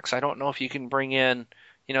toy box. I don't know if you can bring in,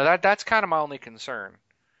 that's kind of my only concern.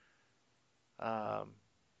 That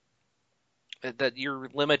you're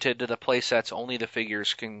limited to the play sets, only the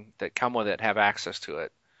figures that come with it have access to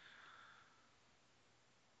it.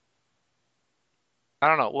 I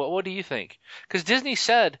don't know. What do you think? Because Disney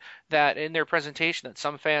said that in their presentation that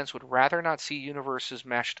some fans would rather not see universes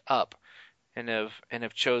mashed up and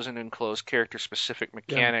have chosen to enclose character-specific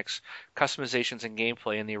mechanics, customizations, and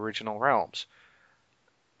gameplay in the original realms.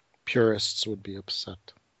 Purists would be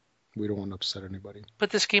upset. We don't want to upset anybody. But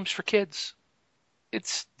this game's for kids.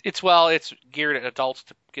 It's geared at adults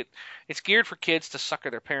to get. It's geared for kids to sucker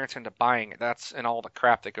their parents into buying it. And all the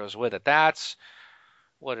crap that goes with it. That's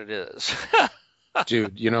what it is.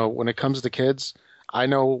 Dude, when it comes to kids, I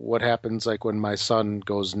know what happens like when my son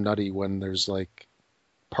goes nutty when there's like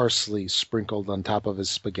parsley sprinkled on top of his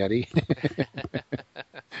spaghetti.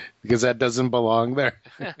 Because that doesn't belong there.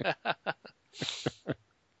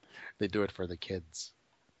 They do it for the kids.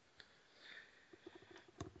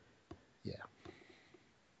 Yeah.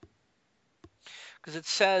 Because it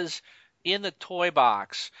says in the toy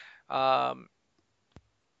box,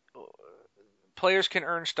 players can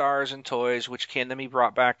earn stars and toys, which can then be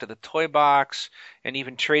brought back to the toy box and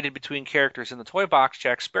even traded between characters in the toy box.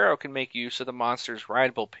 Jack Sparrow can make use of the monster's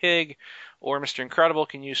rideable pig, or Mr. Incredible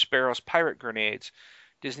can use Sparrow's pirate grenades.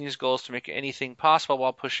 Disney's goal is to make anything possible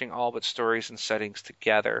while pushing all but stories and settings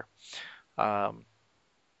together. So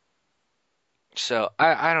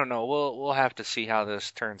I don't know. We'll have to see how this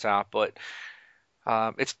turns out, but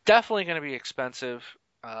it's definitely going to be expensive.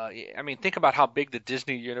 I mean, think about how big the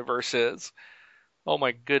Disney universe is. Oh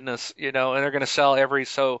my goodness, and they're going to sell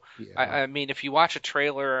Yeah. I mean, if you watch a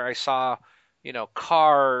trailer, I saw,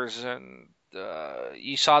 Cars and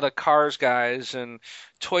you saw the Cars guys and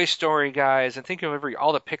Toy Story guys and think of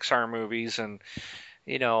all the Pixar movies and,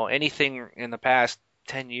 anything in the past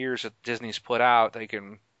 10 years that Disney's put out, they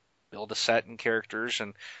can build a set and characters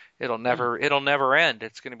and it'll never end.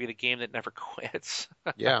 It's going to be the game that never quits.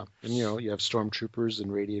 Yeah, and you have Stormtroopers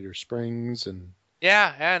and Radiator Springs and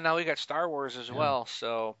Yeah, and now we got Star Wars as well.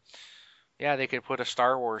 So, Yeah, they could put a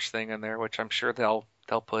Star Wars thing in there, which I'm sure they'll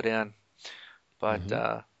put in. But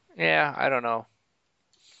Hmm. yeah, I don't know.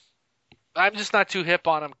 I'm just not too hip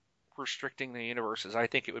on them restricting the universes. I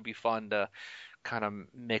think it would be fun to kind of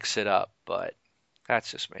mix it up, but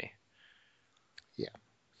that's just me. Yeah.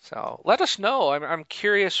 So let us know. I'm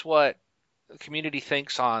curious what the community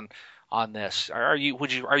thinks on this. Are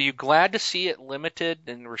you glad to see it limited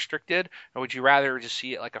and restricted, or would you rather just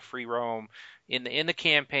see it like a free roam in the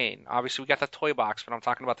campaign? Obviously, we got the toy box, but I'm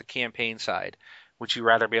talking about the campaign side. Would you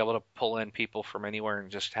rather be able to pull in people from anywhere and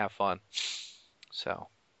just have fun? So,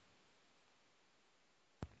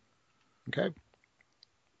 Okay.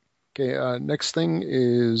 Okay. Next thing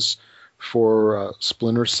is for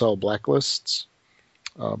Splinter Cell blacklists.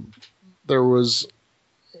 Um, there was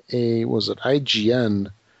was it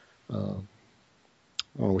IGN? I don't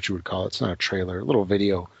know what you would call it. It's not a trailer, a little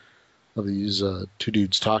video of these two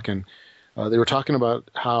dudes talking. They were talking about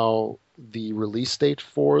how the release date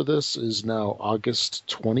for this is now August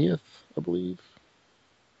 20th, I believe.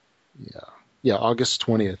 Yeah. Yeah, August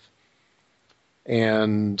 20th.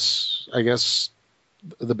 And I guess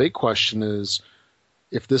the big question is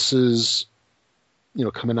if this is,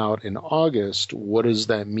 coming out in August, what does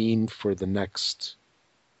that mean for the next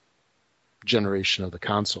generation of the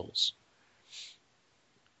consoles?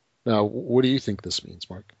 Now, what do you think this means,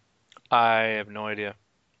 Mark? I have no idea.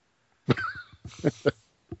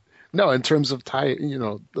 No, in terms of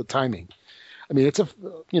the timing. I mean,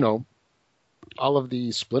 you know, all of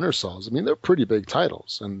the Splinter Cells. I mean, they're pretty big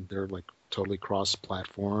titles, and they're like totally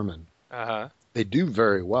cross-platform, and Uh-huh. they do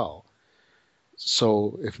very well.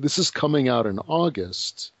 So, if this is coming out in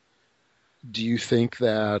August, do you think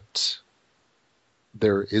that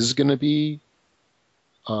there is going to be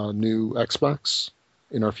a new Xbox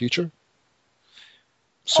in our future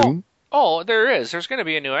Oh, soon? oh, there is. There's going to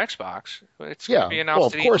be a new Xbox. It's going to Yeah, be well,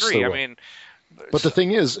 announced of at course there E3. I will. mean, But the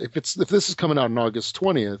thing is, if this is coming out on August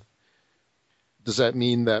 20th, does that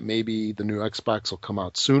mean that maybe the new Xbox will come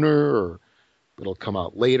out sooner, or it'll come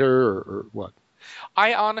out later, or what?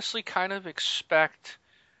 I honestly kind of expect.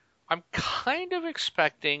 I'm kind of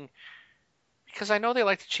expecting because I know they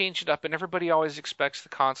like to change it up, and everybody always expects the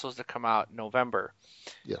consoles to come out in November.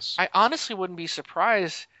 Yes. I honestly wouldn't be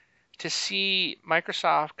surprised to see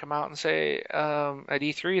Microsoft come out and say at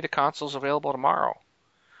E3 the console's available tomorrow,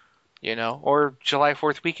 or July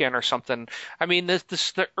 4th weekend or something. I mean,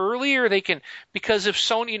 the earlier they can, because if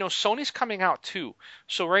Sony, Sony's coming out too.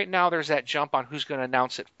 So right now there's that jump on who's going to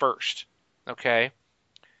announce it first. Okay,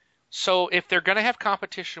 so if they're going to have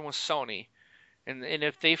competition with Sony, and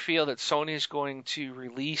if they feel that Sony's going to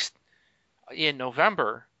release in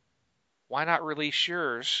November, why not release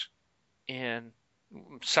yours in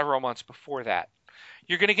several months before that?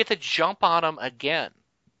 You're going to get the jump on them again.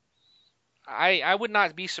 I would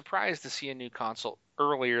not be surprised to see a new console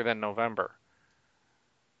earlier than November.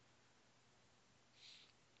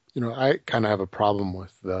 I kind of have a problem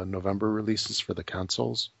with the November releases for the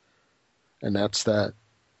consoles, and that's that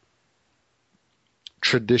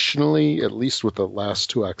traditionally, at least with the last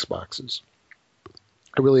two Xboxes,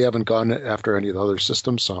 I really haven't gone after any of the other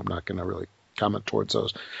systems, so I'm not going to really comment towards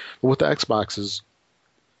those. But with the Xboxes,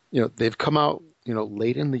 they've come out,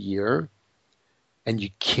 late in the year, and you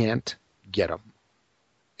can't get them.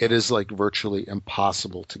 It is like virtually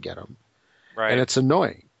impossible to get them. And Right. it's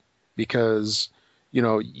annoying because,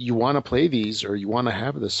 you want to play these or you want to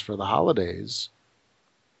have this for the holidays,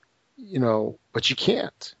 but you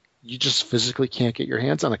can't. You just physically can't get your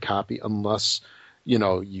hands on a copy unless,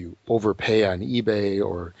 you overpay on eBay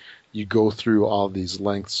or you go through all these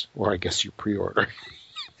lengths, or I guess you pre-order.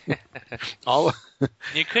 all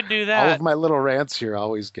You could do all of that. my little rants here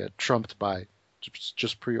always get trumped by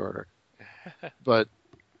just pre-order. But,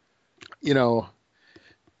 you know,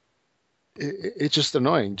 it's just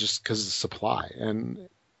annoying just because of supply. And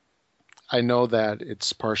I know that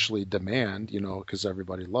it's partially demand, because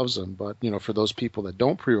everybody loves them. But, for those people that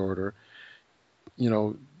don't pre-order, you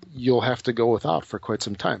know, you'll have to go without for quite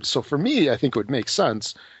some time. So for me, I think it would make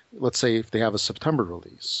sense. Let's say if they have a September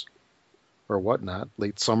release or whatnot,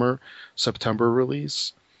 late summer, September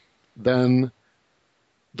release, then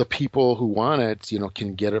the people who want it,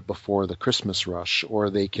 can get it before the Christmas rush, or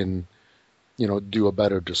they can, do a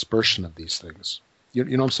better dispersion of these things. You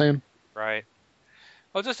know what I'm saying? Right.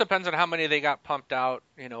 Well, it just depends on how many they got pumped out,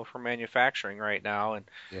 for manufacturing right now, and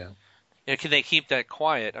Yeah. can they keep that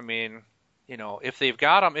quiet? I mean, if they've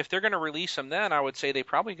got them, if they're going to release them, then I would say they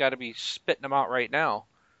probably got to be spitting them out right now.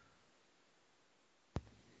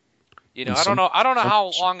 And I don't know some,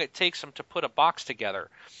 how long it takes them to put a box together.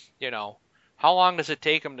 You know, how long does it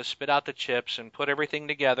take them to spit out the chips and put everything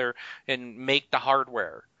together and make the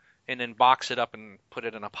hardware? and then box it up and put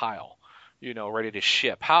it in a pile, ready to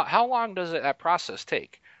ship. How long does that process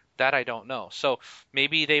take? That I don't know. So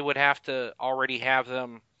maybe they would have to already have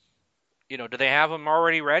them. Do they have them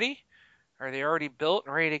already ready? Are they already built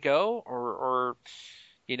and ready to go, or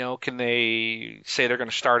can they say they're going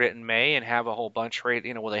to start it in May and have a whole bunch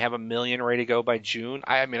ready? Will they have 1 million ready to go by June?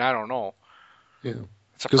 I mean, I don't know. Yeah.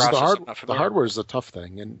 It's a Because process I'm not the familiar hardware with. is the tough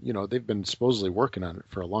thing, and they've been supposedly working on it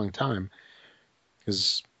for a long time.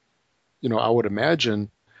 Because I would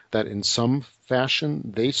imagine that in some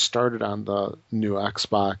fashion they started on the new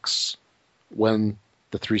Xbox when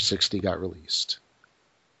the 360 got released.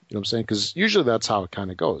 You know what I'm saying? Because usually that's how it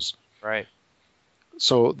kind of goes. Right.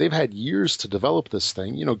 So they've had years to develop this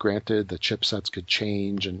thing. Granted the chipsets could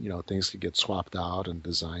change and things could get swapped out and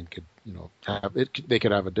design could have it. They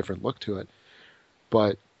could have a different look to it.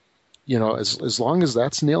 But as long as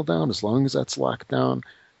that's nailed down, as long as that's locked down,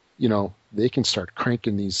 they can start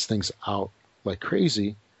cranking these things out like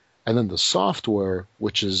crazy. And then the software,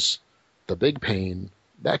 which is the big pain,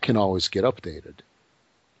 that can always get updated.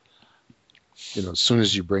 As soon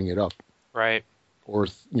as you bring it up. Right. Or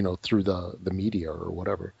through the media or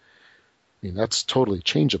whatever. I mean, that's totally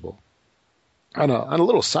changeable. On a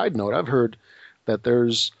little side note, I've heard that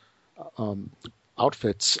there's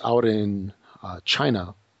outfits out in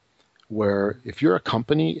China where if you're a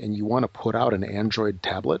company and you want to put out an Android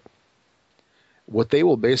tablet, what they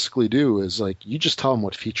will basically do is like you just tell them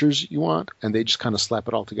what features you want, and they just kind of slap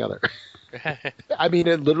it all together. I mean,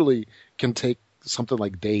 it literally can take something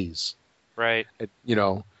like days. Right.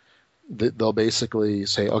 They'll basically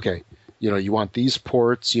say, okay, you want these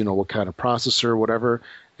ports, what kind of processor, whatever,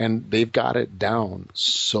 and they've got it down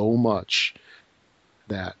so much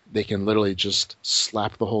that they can literally just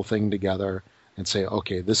slap the whole thing together and say,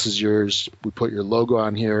 okay, this is yours. We put your logo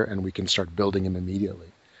on here, and we can start building them immediately.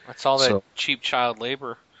 That's all that cheap child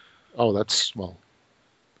labor. Oh,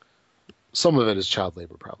 some of it is child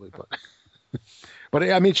labor probably, but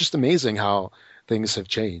I mean, it's just amazing how things have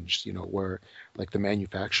changed, where like the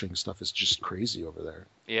manufacturing stuff is just crazy over there.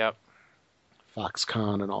 Yep.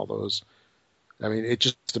 Foxconn and all those. I mean, it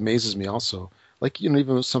just amazes me also. Like,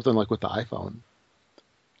 even with something like with the iPhone,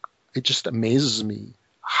 it just amazes me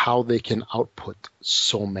how they can output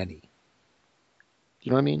so many.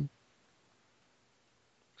 You know what I mean?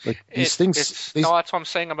 Like these things. No, that's what I'm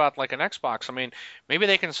saying about like an Xbox. I mean, maybe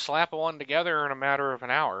they can slap one together in a matter of an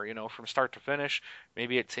hour, from start to finish.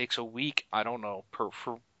 Maybe it takes a week. I don't know per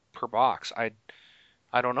box. I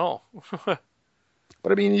don't know.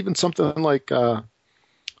 But I mean, even something like that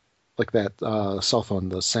cell phone,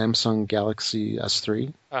 the Samsung Galaxy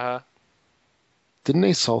S3. Uh-huh. Didn't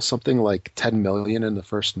they sell something like 10 million in the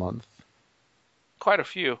first month? Quite a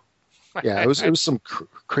few. Yeah, it was some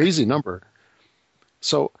crazy number.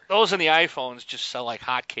 So those and the iPhones just sell like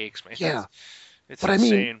hotcakes, man. Yeah, it's but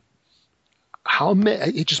insane. I mean, how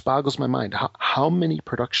many? It just boggles my mind. How many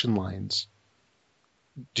production lines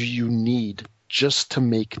do you need just to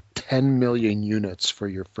make 10 million units for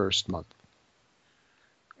your first month?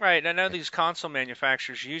 Right. I know these console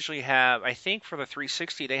manufacturers usually have, I think for the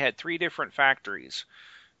 360, they had 3 different factories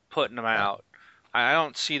putting them out. I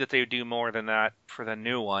don't see that they would do more than that for the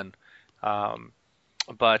new one.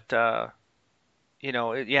 But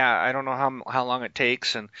yeah, I don't know how long it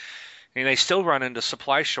takes, and they still run into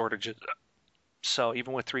supply shortages. So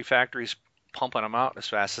even with 3 factories pumping them out as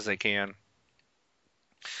fast as they can.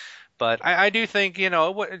 But I do think,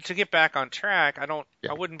 to get back on track,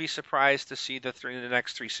 I wouldn't be surprised to see the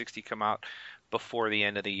next 360 come out before the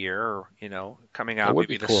end of the year, or coming out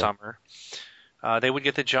maybe this summer. They would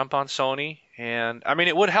get the jump on Sony, and I mean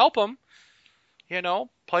it would help them.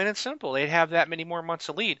 Plain and simple, they'd have that many more months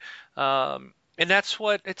of lead. And that's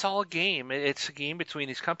what it's all a game. It's a game between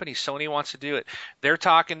these companies. Sony wants to do it. They're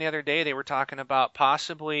talking the other day. They were talking about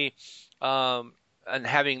possibly and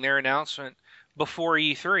having their announcement before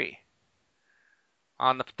E3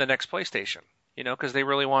 on the next PlayStation. Because they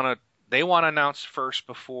really want to announce first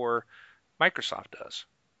before Microsoft does.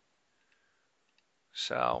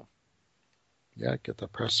 So. Yeah, get the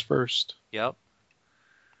press first. Yep.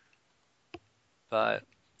 But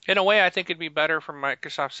in a way, I think it'd be better for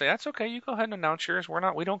Microsoft to say, that's okay, you go ahead and announce yours.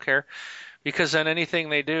 We don't care. Because then anything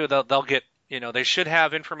they do, they'll get, they should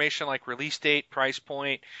have information like release date, price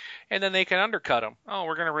point, and then they can undercut them. Oh,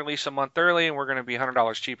 we're going to release a month early and we're going to be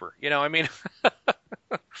 $100 cheaper. I mean,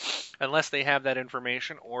 unless they have that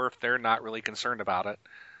information or if they're not really concerned about it.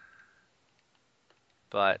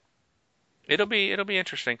 But it'll be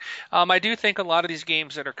interesting. I do think a lot of these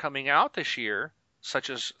games that are coming out this year, such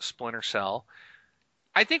as Splinter Cell,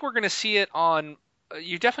 I think we're going to see it on.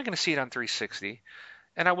 You're definitely going to see it on 360,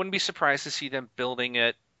 and I wouldn't be surprised to see them building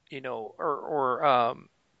it, or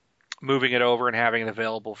moving it over and having it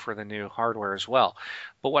available for the new hardware as well.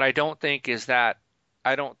 But what I don't think is that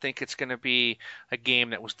I don't think it's going to be a game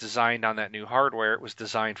that was designed on that new hardware. It was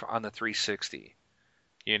designed on the 360,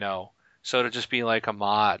 So it'll just be like a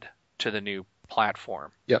mod to the new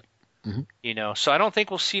platform. Yep. Hmm. So I don't think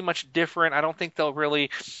we'll see much different. I don't think they'll really,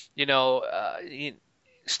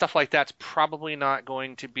 stuff like that's probably not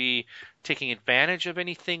going to be taking advantage of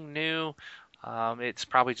anything new. It's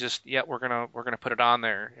probably just, yeah, we're gonna put it on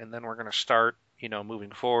there, and then we're gonna start,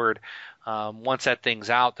 moving forward. Once that thing's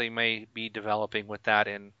out, they may be developing with that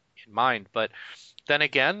in mind. But then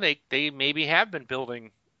again, they maybe have been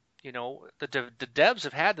building. The devs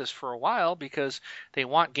have had this for a while because they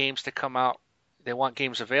want games to come out. They want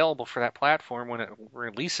games available for that platform when it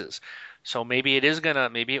releases. So maybe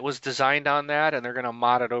it was designed on that, and they're gonna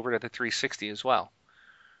mod it over to the 360 as well,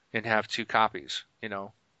 and have two copies.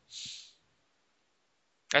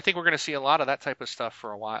 I think we're going to see a lot of that type of stuff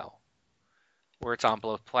for a while, where it's on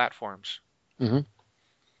both platforms. Hmm.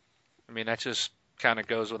 I mean, that just kind of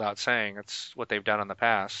goes without saying. It's what they've done in the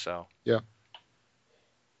past. So, Yeah.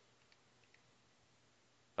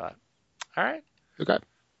 but all right. Okay.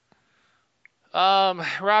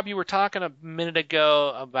 Rob, you were talking a minute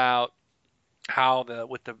ago about how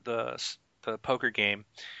with the poker game,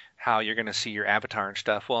 how you're going to see your avatar and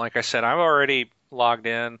stuff. Well, like I said, I'm already logged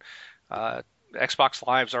in. Xbox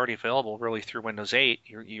Live's already available really through Windows 8.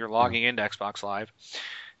 You're logging into Xbox Live,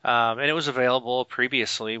 and it was available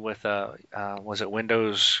previously with was it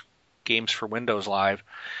Windows Games for Windows Live,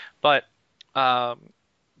 but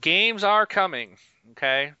games are coming,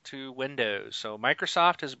 okay, to Windows. So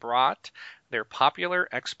Microsoft has brought their popular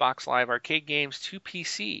Xbox Live arcade games to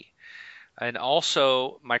PC, and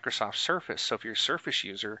also Microsoft Surface. So if you're a Surface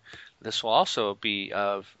user, this will also be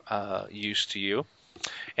of use to you.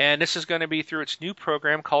 And this is going to be through its new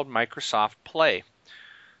program called Microsoft Play.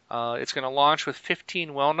 It's going to launch with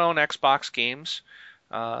 15 well-known Xbox games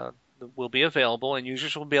will be available, and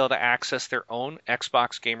users will be able to access their own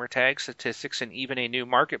Xbox gamer tag statistics and even a new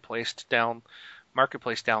marketplace down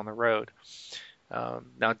the road.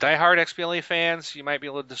 Now, diehard XBLA fans, you might be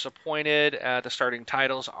a little disappointed. The starting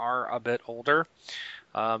titles are a bit older.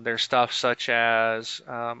 There's stuff such as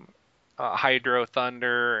Hydro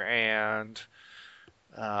Thunder and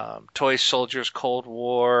Toy Soldiers Cold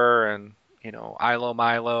War and Ilo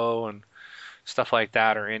Milo and stuff like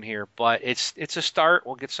that are in here, but it's a start.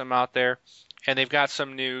 We'll get some out there, and they've got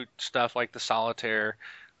some new stuff like the Solitaire,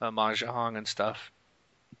 Mahjong and stuff,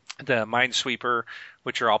 the Minesweeper,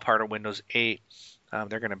 which are all part of Windows 8.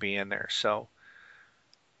 They're going to be in there. So,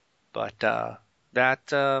 but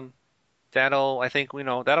that'll I think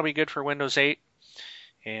that'll be good for Windows 8,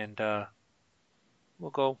 and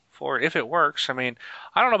we'll go for it if it works. I mean,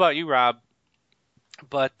 I don't know about you, Rob,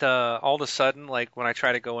 but all of a sudden, like when I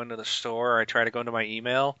try to go into the store or I try to go into my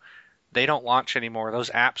email, they don't launch anymore. Those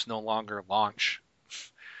apps no longer launch.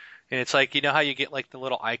 And it's like, how you get like the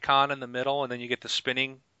little icon in the middle and then you get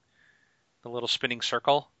the little spinning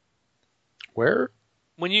circle? Where?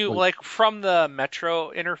 When you, like, from the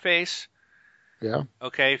Metro interface, Yeah.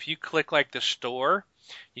 okay, if you click like the store,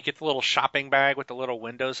 you get the little shopping bag with the little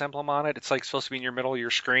Windows emblem on it. It's like supposed to be in your middle of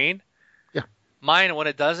your screen. Yeah. Mine, when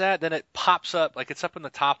it does that, then it pops up, like it's up in the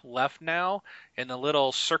top left now, and the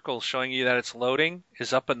little circle showing you that it's loading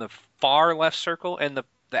is up in the far left circle, and the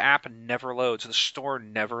app never loads. The store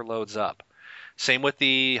never loads up. Same with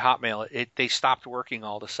the Hotmail. They stopped working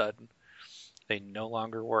all of a sudden. They no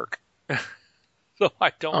longer work. So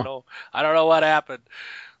I don't know. I don't know what happened.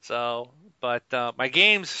 So, but my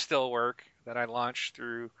games still work that I launched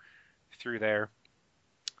through there.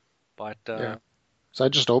 But yeah. So I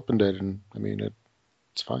just opened it, and I mean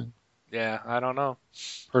it's fine. Yeah, I don't know.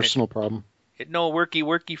 Personal problem. It no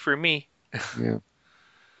worky for me. Yeah.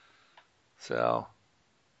 So.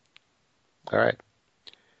 All right.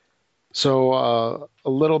 So a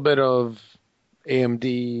little bit of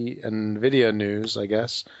AMD and NVIDIA news, I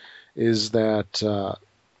guess, is that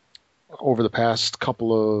over the past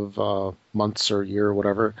couple of months or year or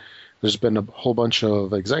whatever, there's been a whole bunch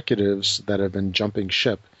of executives that have been jumping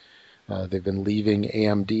ship. They've been leaving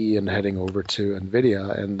AMD and heading over to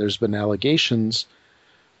NVIDIA, and there's been allegations,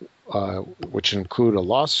 which include a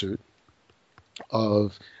lawsuit,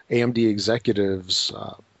 of AMD executives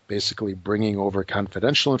basically bringing over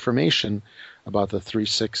confidential information about the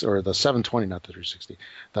 360 or the 720, not the 360,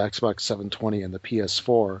 the Xbox 720 and the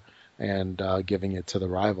PS4, and giving it to the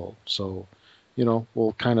rival. So,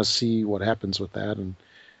 we'll kind of see what happens with that. And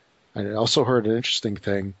I also heard an interesting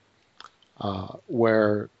thing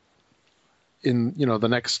where in the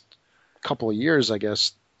next couple of years, I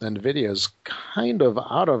guess NVIDIA is kind of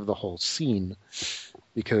out of the whole scene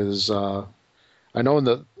because I know in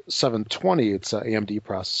the 720 it's an AMD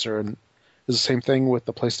processor, and is the same thing with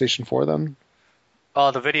the PlayStation 4 then?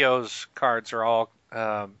 Oh, the videos cards are all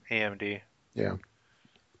AMD. Yeah.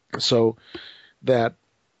 So that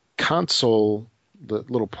console, the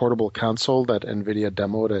little portable console that NVIDIA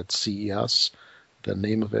demoed at CES, the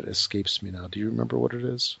name of it escapes me now. Do you remember what it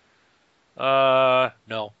is?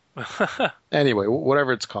 No. Anyway,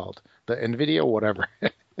 whatever it's called, the NVIDIA whatever.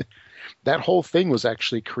 That whole thing was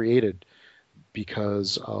actually created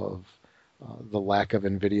because of the lack of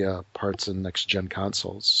NVIDIA parts in next gen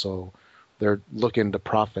consoles. So they're looking to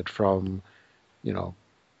profit from, you know,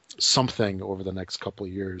 something over the next couple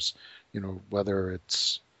of years. Whether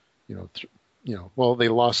it's, well, they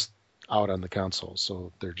lost out on the console,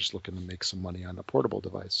 so they're just looking to make some money on a portable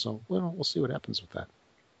device. So, well, we'll see what happens with that.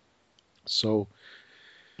 So,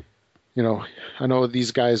 I know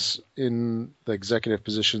these guys in the executive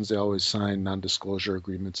positions, they always sign non-disclosure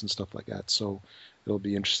agreements and stuff like that. So it'll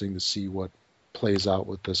be interesting to see what plays out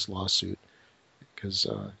with this lawsuit because,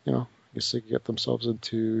 I guess they get themselves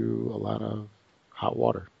into a lot of hot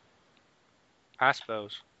water. I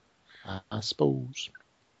suppose. I suppose.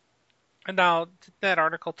 And now, did that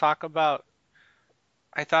article talk about?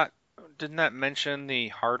 I thought, didn't that mention the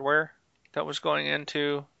hardware that was going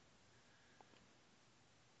into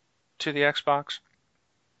the Xbox?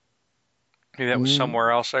 Maybe that was Mm, somewhere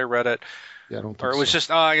else. I read it, yeah, I don't or think it was so. just.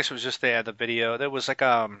 Oh, I guess it was just they had the video. That was like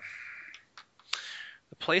the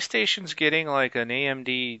PlayStation's getting like an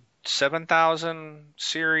AMD 7000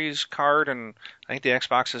 series card, and I think the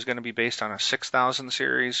Xbox is going to be based on a 6000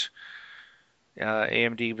 series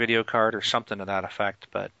AMD video card or something to that effect.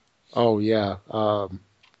 But Oh, yeah.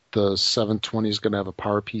 The 720 is going to have a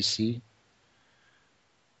Power PC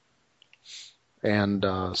and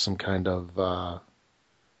some kind of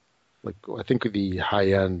like I think the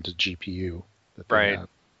high-end GPU that they right. have.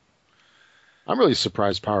 I'm really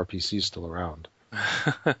surprised PowerPC is still around.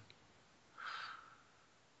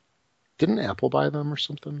 Didn't Apple buy them or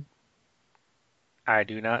something? I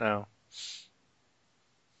do not know.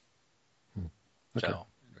 Hmm. Okay. So,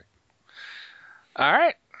 all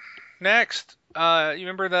right. Next, you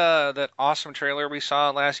remember that awesome trailer we saw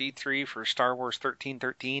last E3 for Star Wars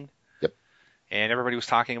 1313? Yep. And everybody was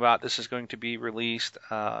talking about this is going to be released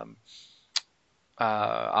on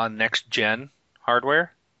next gen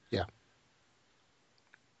hardware. Yeah.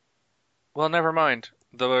 Well, never mind.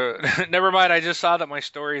 Never mind. I just saw that my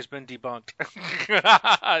story has been debunked.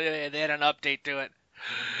 They had an update to it.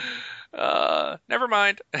 Never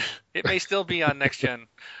mind. It may still be on next gen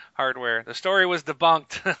hardware. The story was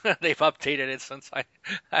debunked. They've updated it since I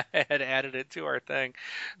had added it to our thing.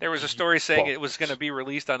 There was a story saying it was going to be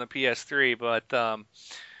released on the PS3, but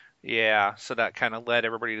yeah, so that kind of led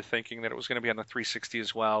everybody to thinking that it was going to be on the 360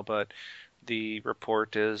 as well. But the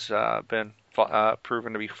report has been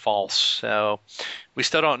proven to be false. So we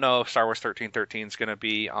still don't know if Star Wars 1313 is going to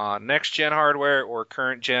be on next gen hardware or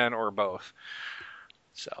current gen or both.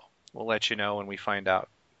 So we'll let you know when we find out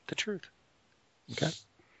the truth. Okay.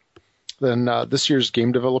 Then this year's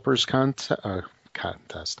Game Developers Conference, the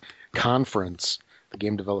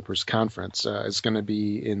Game Developers Conference, is going to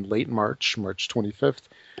be in late March, March 25th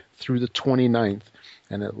through the 29th.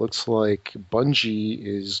 And it looks like Bungie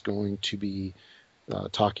is going to be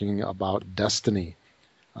talking about Destiny.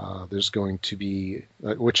 There's going to be,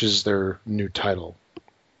 which is their new title,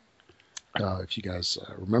 if you guys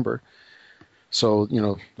remember. So,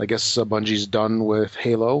 I guess Bungie's done with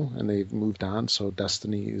Halo and they've moved on, so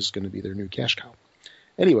Destiny is going to be their new cash cow.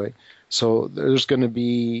 Anyway, so there's going to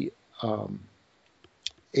be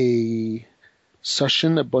a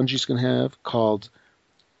session that Bungie's going to have called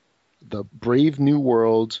the Brave New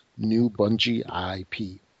World New Bungie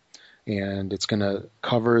IP. And it's going to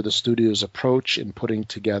cover the studio's approach in putting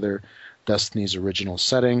together Destiny's original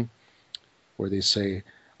setting, where they say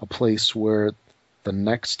a place where the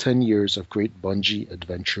next 10 years of great Bungie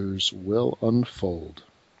adventures will unfold.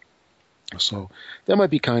 So that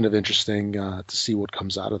might be kind of interesting to see what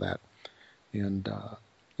comes out of that. And,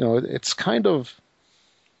 it's kind of,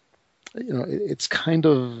 it's kind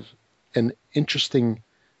of an interesting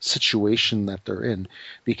situation that they're in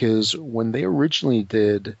because when they originally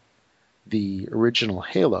did the original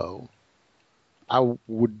Halo, I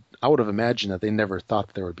would have imagined that they never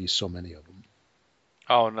thought there would be so many of them.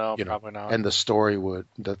 Oh no, probably not. And the story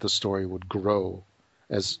would grow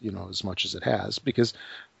as as much as it has because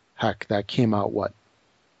heck, that came out what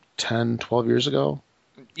 10, 12 years ago.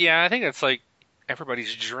 Yeah, I think it's like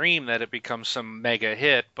everybody's dream that it becomes some mega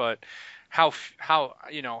hit, but how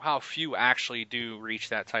few actually do reach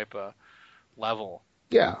that type of level.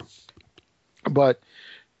 Yeah, but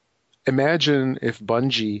imagine if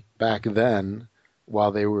Bungie back then,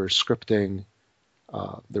 while they were scripting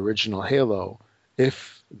the original Halo,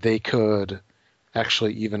 if they could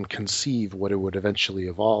actually even conceive what it would eventually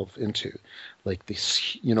evolve into, like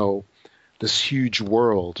this, this huge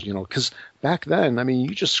world, because back then, I mean,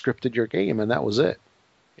 you just scripted your game and that was it,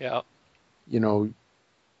 Yeah. you know,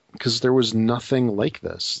 because there was nothing like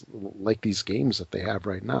this, like these games that they have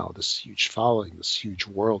right now, this huge following, this huge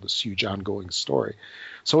world, this huge ongoing story.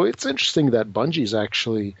 So it's interesting that Bungie's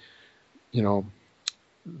actually, you know,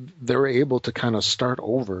 they're able to kind of start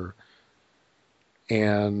over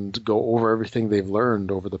and go over everything they've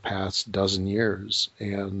learned over the past dozen years.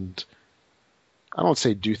 And I don't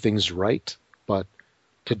say do things right, but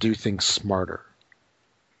to do things smarter.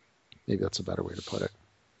 Maybe that's a better way to put it.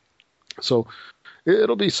 So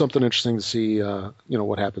it'll be something interesting to see,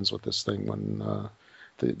 what happens with this thing when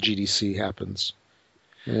the GDC happens.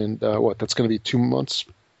 And that's going to be 2 months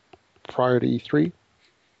prior to E3?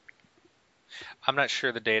 I'm not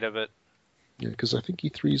sure the date of it. Yeah, because I think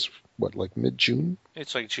E3's, like mid-June?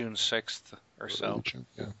 It's like June 6th or so. June,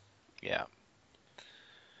 yeah. Yeah.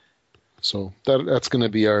 So that's going to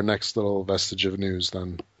be our next little vestige of news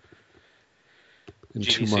then. In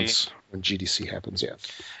GDC. 2 months when GDC happens, yeah.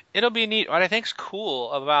 It'll be neat. What I think's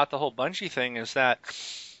cool about the whole Bungie thing is that,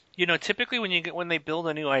 typically when they build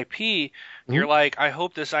a new IP, you're like, I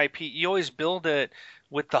hope this IP. You always build it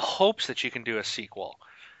with the hopes that you can do a sequel.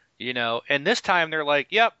 And this time they're like,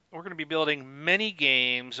 yep, we're going to be building many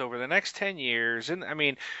games over the next 10 years. And I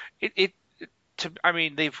mean,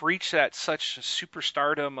 they've reached that such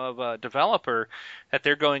superstardom of a developer that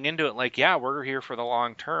they're going into it like, yeah, we're here for the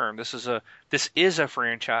long term. This is a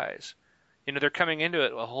franchise. They're coming into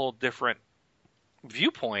it a whole different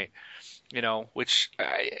viewpoint, which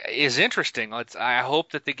is interesting. I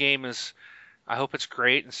hope that the game I hope it's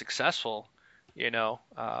great and successful.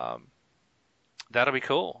 That'll be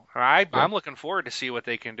cool. I'm looking forward to see what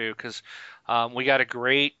they can do because we got a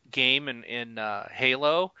great game in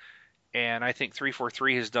Halo, and I think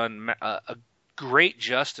 343 has done a great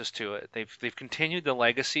justice to it. They've continued the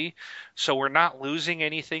legacy, so we're not losing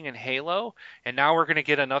anything in Halo, and now we're going to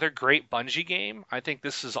get another great Bungie game. I think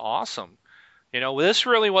this is awesome. This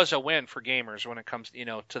really was a win for gamers when it comes,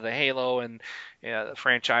 to the Halo and the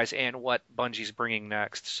franchise and what Bungie's bringing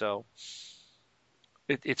next. So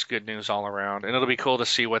it's good news all around, and it'll be cool to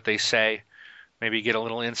see what they say. Maybe get a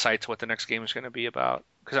little insight to what the next game is going to be about,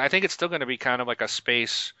 because I think it's still going to be kind of like a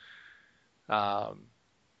space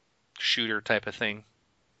shooter type of thing.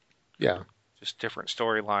 Yeah. Just different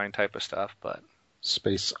storyline type of stuff, but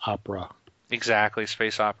space opera. Exactly,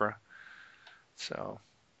 space opera. So,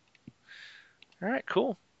 all right,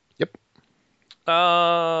 cool. Yep.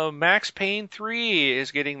 Max Payne 3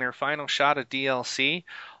 is getting their final shot of DLC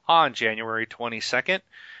on January 22nd.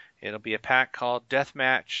 It'll be a pack called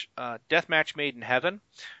Deathmatch Made in Heaven,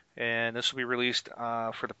 and this will be released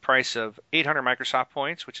for the price of 800 Microsoft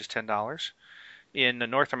points, which is $10, in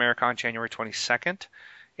North America on January 22nd,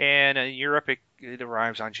 and in Europe it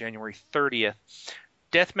arrives on January 30th.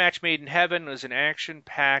 Deathmatch Made in Heaven is an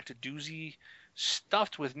action-packed doozy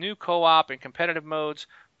stuffed with new co-op and competitive modes,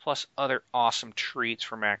 plus other awesome treats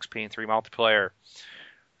for Max Payne 3 multiplayer.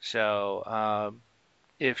 So,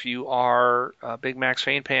 if you are a big Max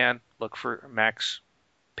Payne fan, look for Max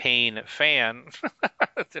Payne fan.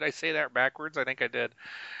 Did I say that backwards? I think I did.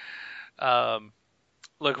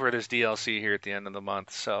 Look for this DLC here at the end of the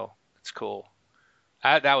month. So it's cool.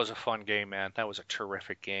 That was a fun game, man. That was a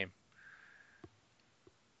terrific game.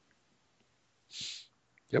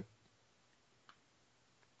 Yep.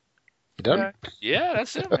 You done? Yeah,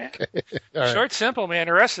 that's it, man. Okay. Short, simple, man.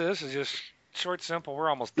 The rest of this is just short, simple. We're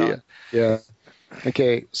almost done. Yeah.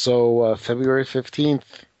 Okay, so February 15th,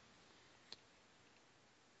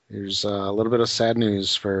 there's a little bit of sad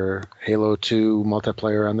news for Halo 2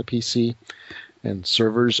 multiplayer on the PC, and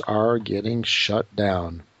servers are getting shut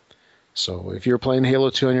down. So if you're playing Halo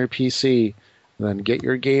 2 on your PC, then get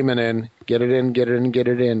your gaming in, get it in,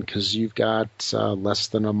 because you've got less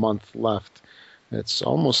than a month left. It's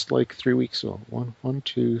almost like 3 weeks. So 1,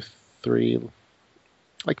 2, 3,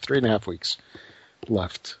 like 3.5 weeks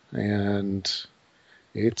left, and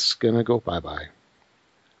it's gonna go bye-bye.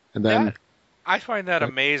 And then I find that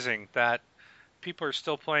amazing that people are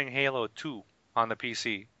still playing Halo 2 on the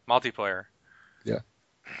PC multiplayer. Yeah.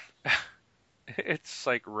 It's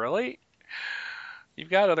like, really? You've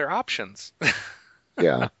got other options.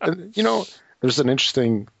 Yeah. And, there's an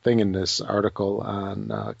interesting thing in this article on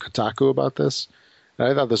Kotaku about this. And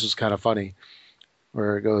I thought this was kind of funny,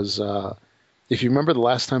 where it goes, if you remember the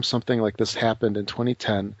last time something like this happened in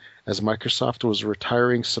 2010, as Microsoft was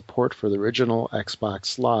retiring support for the original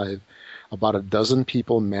Xbox Live, about a dozen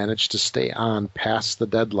people managed to stay on past the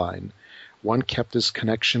deadline. One kept his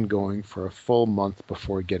connection going for a full month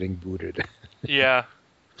before getting booted. Yeah,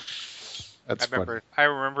 That's funny. I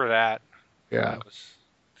remember that. Yeah. That was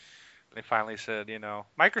they finally said,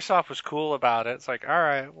 Microsoft was cool about it. It's like, all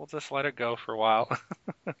right, we'll just let it go for a while.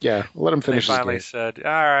 Yeah. Let him And they finish his finally game. said,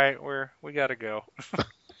 all right, we got to go.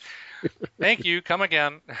 Thank you. Come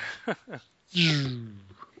again.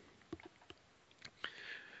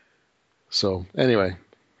 So anyway,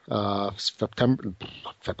 February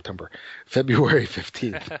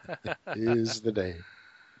 15th is the day.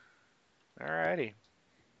 All righty.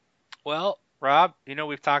 Well, Rob,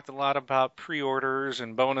 we've talked a lot about pre-orders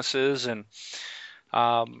and bonuses, and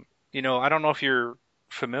I don't know if you're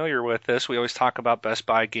familiar with this. We always talk about Best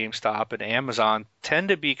Buy, GameStop, and Amazon tend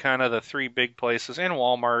to be kind of the three big places, and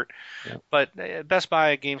Walmart. Yeah. But Best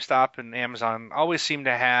Buy, GameStop, and Amazon always seem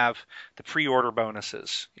to have the pre-order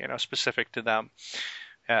bonuses, specific to them,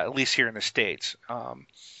 at least here in the States.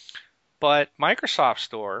 But Microsoft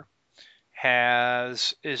Store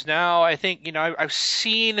is now, I think, I've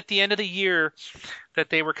seen at the end of the year that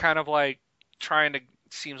they were kind of like trying to,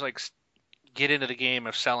 seems like, get into the game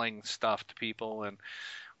of selling stuff to people. And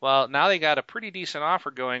well, now they got a pretty decent offer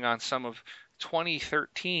going on some of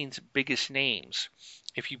 2013's biggest names.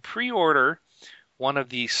 If you pre-order one of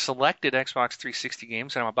the selected Xbox 360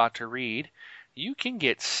 games that I'm about to read, you can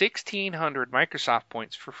get 1,600 Microsoft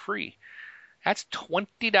points for free. That's $20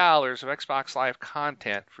 of Xbox Live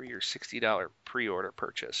content for your $60 pre-order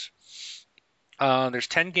purchase. There's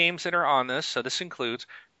 10 games that are on this, so this includes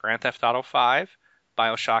Grand Theft Auto 5,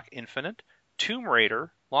 BioShock Infinite, Tomb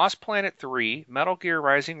Raider, Lost Planet 3, Metal Gear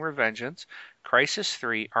Rising: Revengeance, Crysis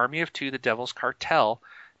 3, Army of Two: The Devil's Cartel,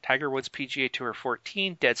 Tiger Woods PGA Tour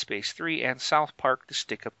 14, Dead Space 3, and South Park: The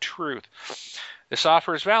Stick of Truth. This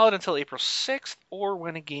offer is valid until April 6th or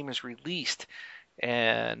when a game is released,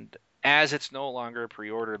 and as it's no longer a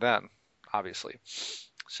pre-order then, obviously.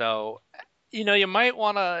 So, you might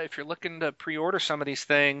want to, if you're looking to pre-order some of these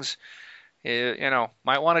things,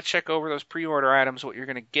 might want to check over those pre-order items, what you're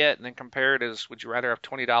going to get, and then compare it as, would you rather have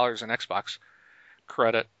 $20 in Xbox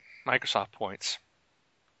credit, Microsoft points?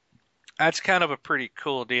 That's kind of a pretty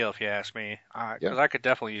cool deal, if you ask me, because I could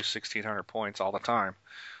definitely use 1,600 points all the time.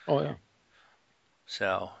 Oh, yeah.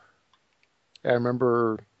 So. I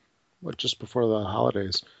remember, just before the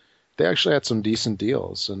holidays, they actually had some decent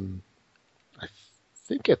deals, and I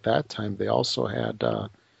think at that time they also had the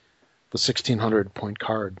 1,600 point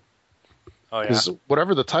card. Oh yeah. Because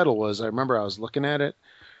whatever the title was, I remember I was looking at it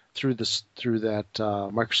through that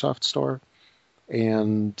Microsoft store,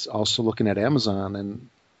 and also looking at Amazon, and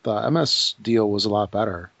the MS deal was a lot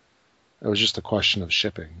better. It was just a question of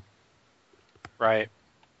shipping. Right.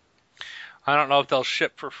 I don't know if they'll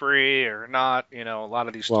ship for free or not. A lot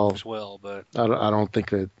of these stores will, but I don't think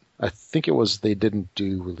that. I think it was they didn't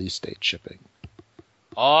do release date shipping.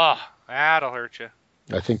 Oh, that'll hurt you.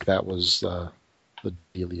 I think that was the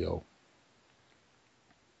dealio.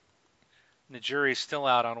 The jury's still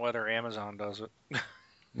out on whether Amazon does it.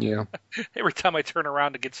 Yeah. Every time I turn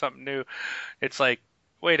around to get something new, it's like,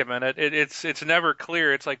 wait a minute, it's never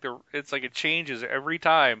clear. It's like it changes every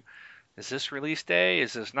time. Is this release day?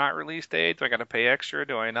 Is this not release day? Do I got to pay extra?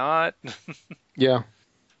 Do I not? Yeah.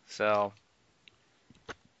 So,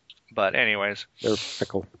 but anyways, they're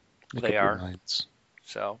fickle. They are. Minds.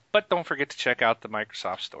 So, but don't forget to check out the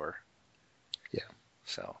Microsoft Store. Yeah.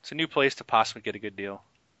 So it's a new place to possibly get a good deal.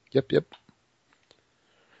 Yep.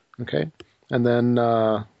 Okay. And then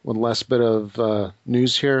one last bit of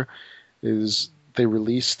news here is they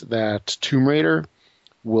released that Tomb Raider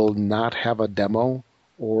will not have a demo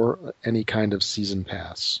or any kind of season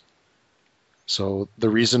pass. So the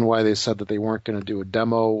reason why they said that they weren't going to do a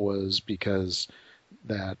demo was because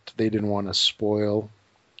that they didn't want to spoil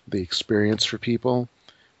the experience for people,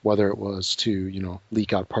 whether it was to,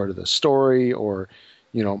 leak out part of the story or,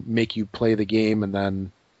 make you play the game and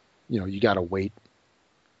then, you got to wait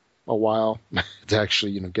a while to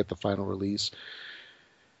actually, get the final release.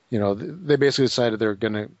 They basically decided they're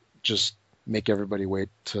going to just make everybody wait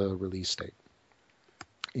to release date.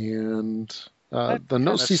 And the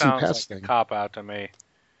no season pass thing. Cop out to me.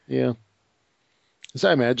 Yeah. As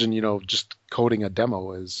I imagine, just coding a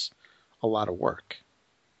demo is a lot of work.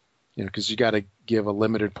 Because you got to give a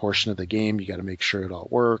limited portion of the game. You got to make sure it all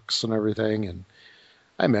works and everything. And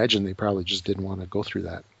I imagine they probably just didn't want to go through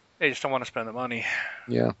that. They just don't want to spend the money.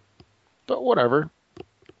 Yeah. But whatever.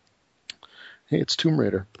 Hey, it's Tomb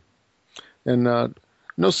Raider. And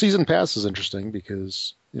no season pass is interesting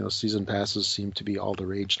because season passes seem to be all the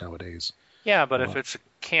rage nowadays. Yeah, but if Uh, it's a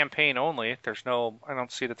campaign only, I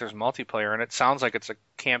don't see that there's multiplayer, and it sounds like it's a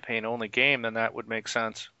campaign only game, then that would make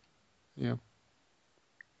sense. yeah,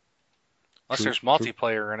 Unless true, there's true.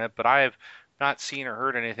 multiplayer in it, but I have not seen or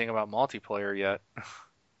heard anything about multiplayer yet.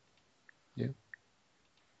 Yeah.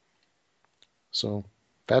 So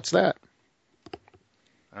that's that.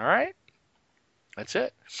 All right, that's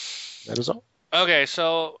it. That is all. Okay,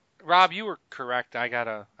 so Rob, you were correct. I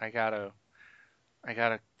gotta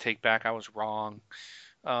take back. I was wrong.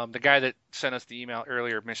 The guy that sent us the email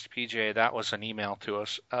earlier, Mr. PJ, that was an email to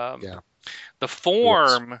us. Yeah. The It was.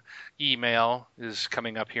 form email is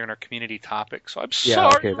coming up here in our community topic. So I'm Yeah.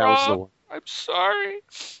 sorry, Okay. That was the Rob. one. I'm sorry.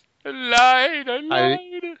 I lied. I I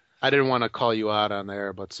lied. I didn't want to call you out on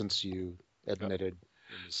there, but since you admitted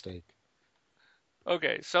the mistake.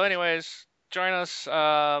 Okay, so anyways, join us in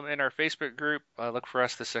our Facebook group. Look for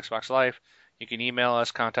us, This Xbox Life. You can email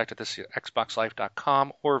us, contact at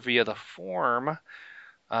thisxboxlife.com, or via the form.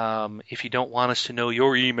 If you don't want us to know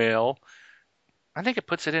your email, I think it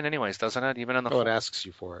puts it in anyways, doesn't it? Even in the Oh, it form. asks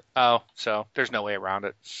you for it. Oh, so there's no way around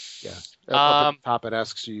it. Yeah. Up at the Um, top, it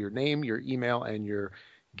asks you your name, your email, and your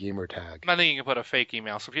gamer tag. I think you can put a fake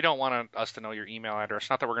email. So if you don't want us to know your email address,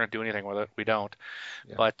 not that we're going to do anything with it, we don't.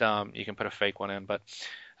 Yeah. But you can put a fake one in. But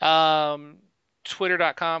um,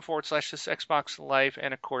 Twitter.com/this Xbox Life,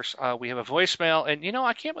 and of course we have a voicemail. And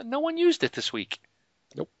I can't. No one used it this week.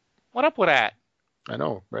 Nope. What up with that? I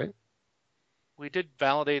know, right? We did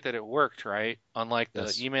validate that it worked, right? Unlike the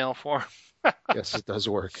Yes. email form. Yes, it does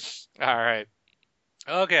work. All right.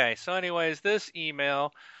 Okay. So, anyways, this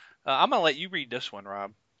email, I'm gonna let you read this one,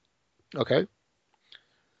 Rob. Okay.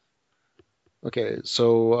 Okay.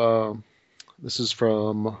 So this is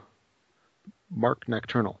from Mark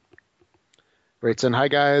Nocturnal. Writes in, hi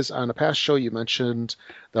guys. On a past show, you mentioned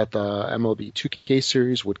that the MLB 2K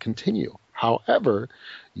series would continue. However,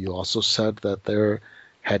 you also said that there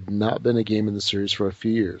had not been a game in the series for a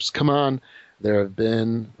few years. Come on, there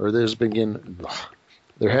has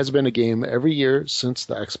been a game every year since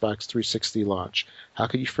the Xbox 360 launch. How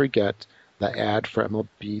could you forget the ad for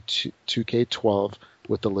MLB 2K12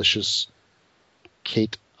 with delicious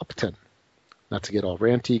Kate Upton? Not to get all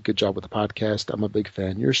ranty, good job with the podcast. I'm a big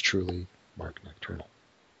fan. Yours truly, Mark Nocturnal.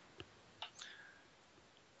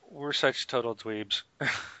 We're such total dweebs.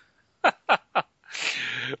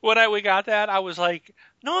 When we got that, I was like,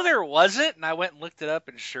 no, there wasn't. And I went and looked it up,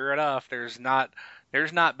 and sure enough, there's not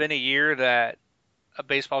been a year that a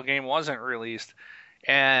baseball game wasn't released.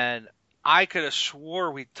 And I could have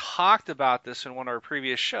swore we talked about this in one of our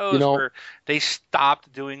previous shows where they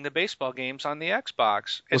stopped doing the baseball games on the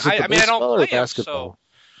Xbox. And Was it the I don't baseball or play the them, basketball?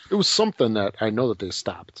 so It was something that I know that they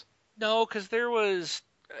stopped. no, because there was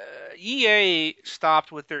EA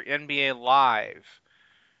stopped with their NBA Live.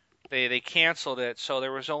 They canceled it, so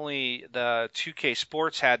there was only the 2K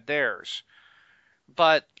Sports had theirs.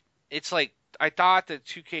 But it's like I thought that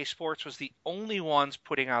 2K Sports was the only ones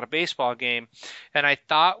putting out a baseball game, and I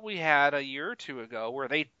thought we had a year or two ago where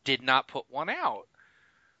they did not put one out.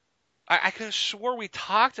 I could have swore we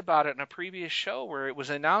talked about it in a previous show where it was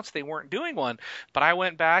announced they weren't doing one, but I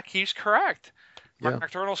went back. He's correct. Mark Yeah.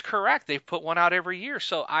 Nocturnal's correct. They've put one out every year,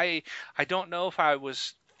 so I don't know if I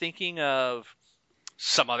was thinking of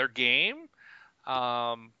some other game.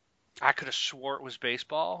 I could have swore it was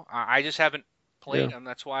baseball. I just haven't played them.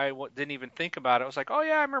 That's why I didn't even think about it. I was like, oh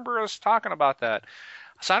yeah, I remember us talking about that.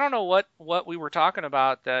 So I don't know what we were talking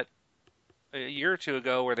about that a year or two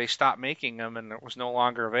ago where they stopped making them and it was no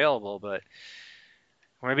longer available. But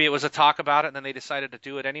maybe it was a talk about it and then they decided to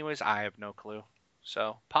do it anyways. I have no clue.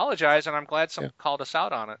 So apologize, and I'm glad someone called us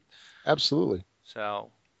out on it. Absolutely. So.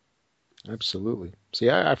 Absolutely.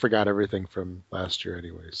 See, I forgot everything from last year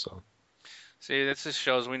anyway. So. See, this just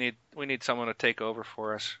shows we need someone to take over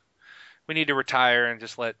for us. We need to retire and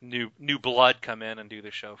just let new blood come in and do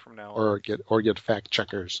the show from now on. Or get fact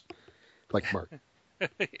checkers like Mark.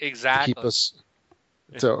 Exactly. To keep us.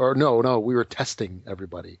 No, we were testing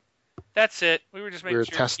everybody. That's it. We were just making. We were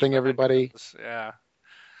testing everybody. Yeah.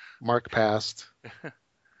 Mark passed.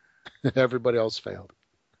 Everybody else failed.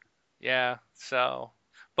 Yeah. So,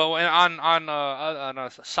 but on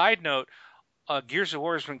a side note. Gears of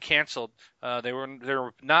War has been canceled. There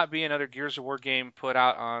will not be another Gears of War game put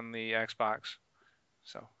out on the Xbox.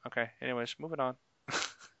 So, okay. Anyways, moving on.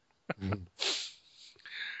 Mm-hmm.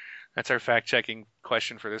 That's our fact-checking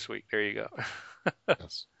question for this week. There you go.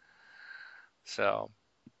 Yes. So,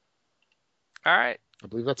 all right. I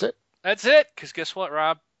believe that's it. That's it. Because guess what,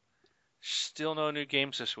 Rob? Still no new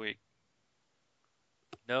games this week.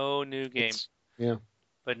 No new games. Yeah.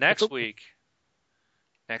 But next week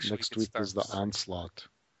is the onslaught.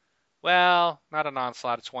 Well, not an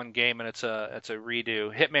onslaught. It's one game and it's a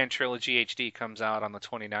redo. Hitman Trilogy HD comes out on the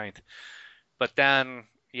 29th. But then,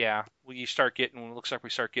 yeah, we start getting. Looks like we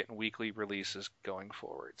start getting weekly releases going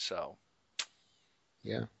forward.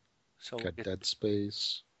 Yeah, So got Dead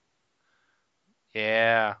Space.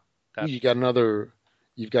 yeah, Ooh, that you've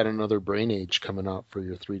got another Brain Age coming out for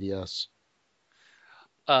your 3DS.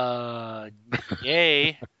 uh,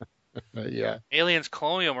 yay. Yeah. Aliens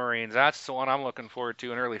Colonial Marines. That's the one I'm looking forward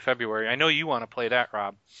to in early February. I know you want to play that,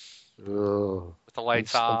 Rob, Oh, with the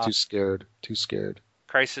lights I'm too off. scared. Too scared.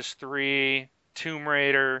 Crisis 3, Tomb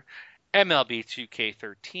Raider, MLB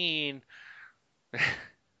 2K13.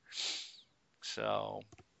 So,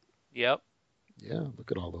 yep. Yeah,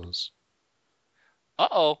 look at all those.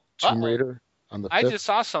 Uh-oh. Tomb Uh-oh. Raider on the I just 5th.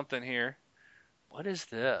 saw something here. What is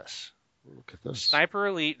this? Look at this. Sniper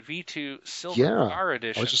Elite V2 Silver Yeah, Star I was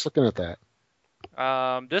Edition. just looking at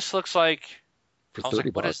that This looks like for I was like, 30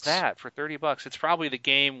 what is bucks. that for $30? It's probably the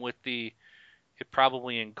game with the. It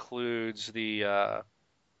probably includes the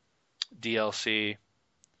DLC.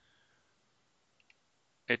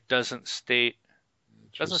 It doesn't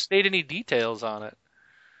Just, state any details on it.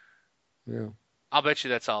 yeah. I'll bet you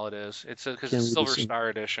that's all it is. It's because Can't it's read Silver this. Star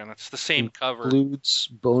Edition. It's the same cover. Includes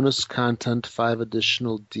bonus content, 5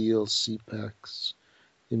 additional DLC packs,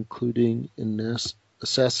 including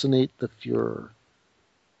Assassinate the Fuhrer.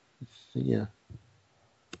 Yeah,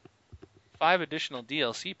 5 additional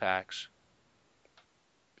DLC packs.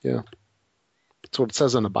 yeah. That's what it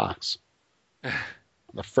says on the box.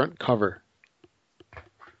 The front cover.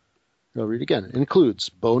 I'll read again. Includes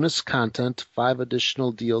bonus content, 5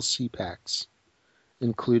 additional DLC packs,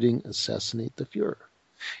 including Assassinate the Fuhrer.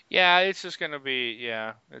 Yeah, it's just gonna be.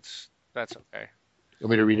 That's okay. You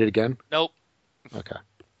want me to read it again? Nope, Okay.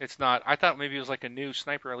 it's not. I thought maybe it was like a new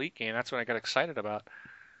Sniper Elite game. That's what I got excited about.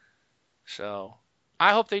 So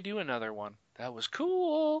I hope they do another one. That was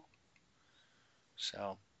cool.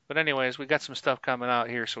 So, but anyways, we got some stuff coming out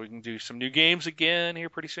here, so we can do some new games again here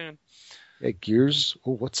pretty soon. Yeah, Gears.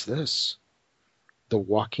 Oh, what's this? The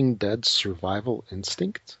Walking Dead Survival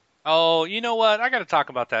Instinct? Oh, you know what? I got to talk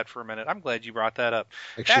about that for a minute. I'm glad you brought that up.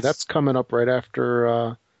 Actually, that's That's coming up right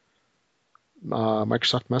after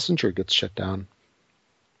Microsoft Messenger gets shut down.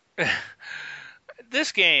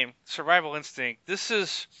 this game, Survival Instinct. This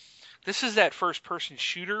is that first-person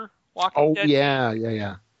shooter Walking Oh, Dead game. yeah, yeah,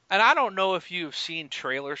 yeah. And I don't know if you've seen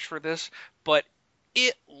trailers for this, but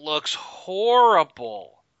it looks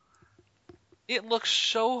horrible. It looks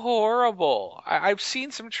so horrible. I've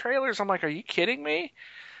seen some trailers. I'm like, are you kidding me?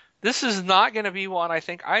 This is not going to be one. I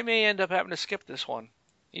think I may end up having to skip this one,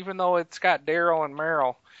 even though it's got Daryl and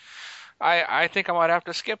Meryl. I think I might have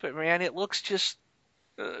to skip it, man. It looks just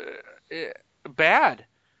uh, eh, bad.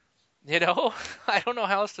 You know, I don't know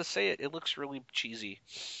how else to say it. It looks really cheesy.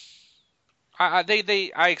 I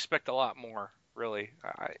expect a lot more. Really,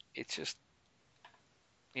 it's just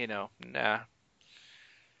nah.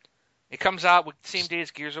 It comes out with the same day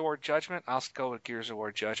as Gears of War Judgment. I'll go with Gears of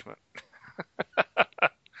War Judgment.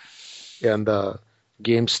 And the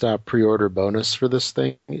GameStop pre-order bonus for this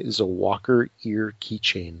thing is a Walker ear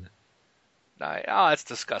keychain. Oh, that's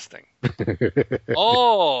disgusting.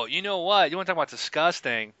 Oh, you know what? You want to talk about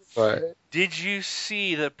disgusting? But Did you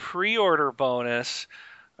see the pre-order bonus?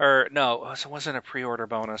 Or no, it wasn't a pre-order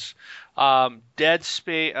bonus. Dead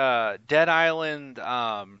Island,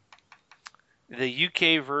 the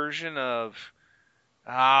UK version of.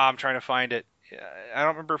 I'm trying to find it. I don't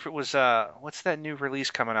remember if it was. What's that new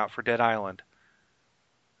release coming out for Dead Island?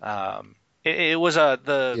 It was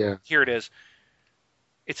the. yeah, Here it is.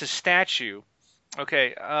 It's a statue.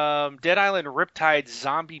 Okay, Dead Island Riptide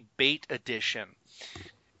Zombie Bait Edition.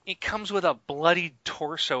 It comes with a bloody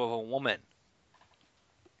torso of a woman.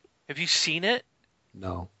 Have you seen it?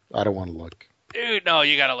 no, I don't want to look. Dude, no,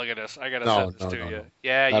 you gotta look at this. I gotta No, send this no, to no, you. no.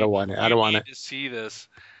 Yeah, I don't want it. I don't want need it. to see this.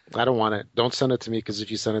 I don't want it. Don't send it to me because if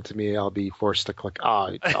you send it to me, I'll be forced to click.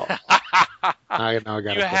 Oh, oh. I gotta You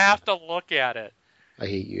click. have to look at it. I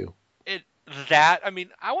hate you. I mean,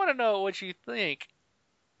 I want to know what you think.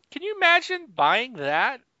 Can you imagine buying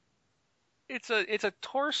that? It's a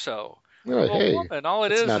torso Oh, of a hey, woman. All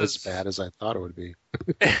it it's is not as is, bad as I thought it would be.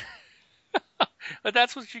 but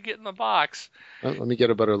that's what you get in the box. Let me get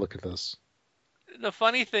a better look at this. The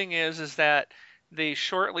funny thing is that Deep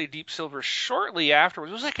Silver shortly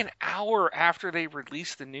afterwards, it was like an hour after they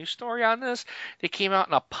released the news story on this, they came out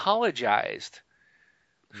and apologized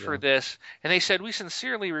for Yeah. this, and they said, we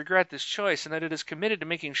sincerely regret this choice and that it is committed to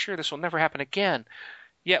making sure this will never happen again.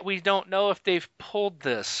 Yet we don't know if they've pulled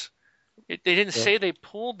this. They didn't Yeah. say they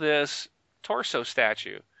pulled this torso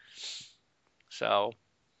statue. So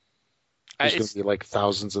There's going to be like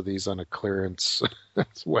thousands of these on a clearance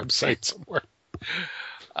website somewhere.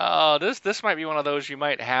 Oh, this might be one of those you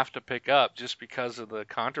might have to pick up just because of the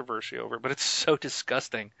controversy over it, but it's so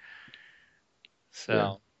disgusting. So,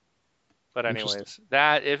 Yeah. but anyways,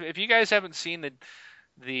 that if you guys haven't seen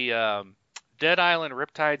the Dead Island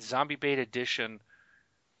Riptide Zombie Bait Edition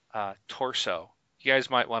torso, you guys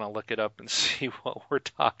might want to look it up and see what we're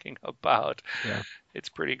talking about. Yeah. It's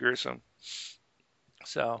pretty gruesome.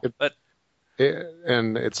 So,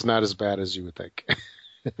 And it's not as bad as you would think.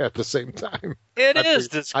 At the same time, it is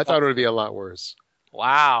disgusting. I thought it would be a lot worse.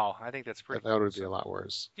 Wow, I think that's pretty. I thought it would be a lot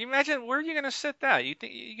worse. Can you imagine where are you gonna sit that? You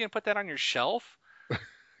think you're gonna put that on your shelf?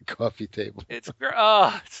 Coffee table. It's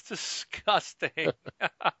disgusting.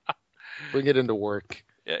 Bring it into work.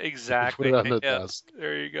 Yeah, exactly. Put it on the desk.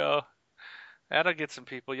 There you go. That'll get some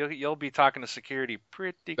people. You'll be talking to security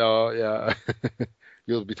pretty. Oh yeah.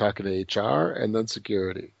 You'll be talking to HR and then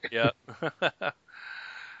security. Yep.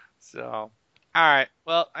 So, all right.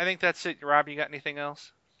 Well, I think that's it. Rob, you got anything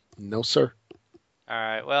else? No, sir. All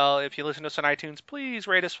right. Well, if you listen to us on iTunes, please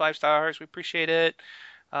rate us 5 stars. We appreciate it.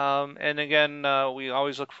 And again, we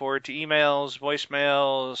always look forward to emails,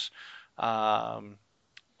 voicemails,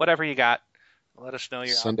 whatever you got. Let us know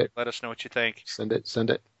Let us know what you think. Send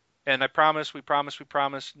it. And we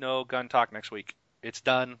promise, no gun talk next week. It's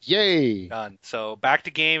done. Yay! Done. So back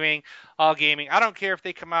to gaming, all gaming. I don't care if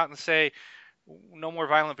they come out and say no more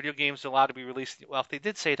violent video games allowed to be released. Well, if they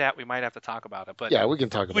did say that, we might have to talk about it. But yeah, we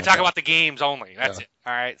can talk about. We talk about the games only. That's it.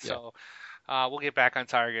 All right. Yeah. So we'll get back on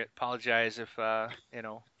target. Apologize if for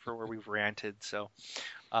where we've ranted. So,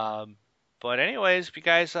 but anyways, if you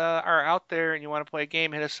guys are out there and you want to play a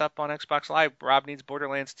game, hit us up on Xbox Live. Rob needs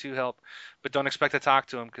Borderlands 2 help, but don't expect to talk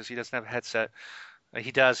to him because he doesn't have a headset.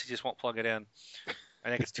 He does. He just won't plug it in. I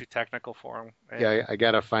think it's too technical for him. And yeah, I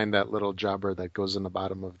gotta find that little jobber that goes in the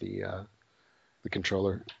bottom of the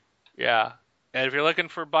controller. Yeah. And if you're looking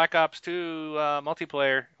for Black Ops 2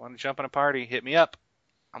 multiplayer, want to jump in a party, hit me up.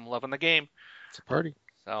 I'm loving the game. It's a party.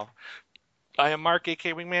 So, I am Mark,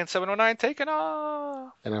 aka Wingman 709, taking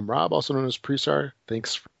off. And I'm Rob, also known as Presar.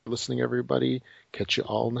 Thanks for listening, everybody. Catch you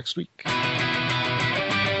all next week.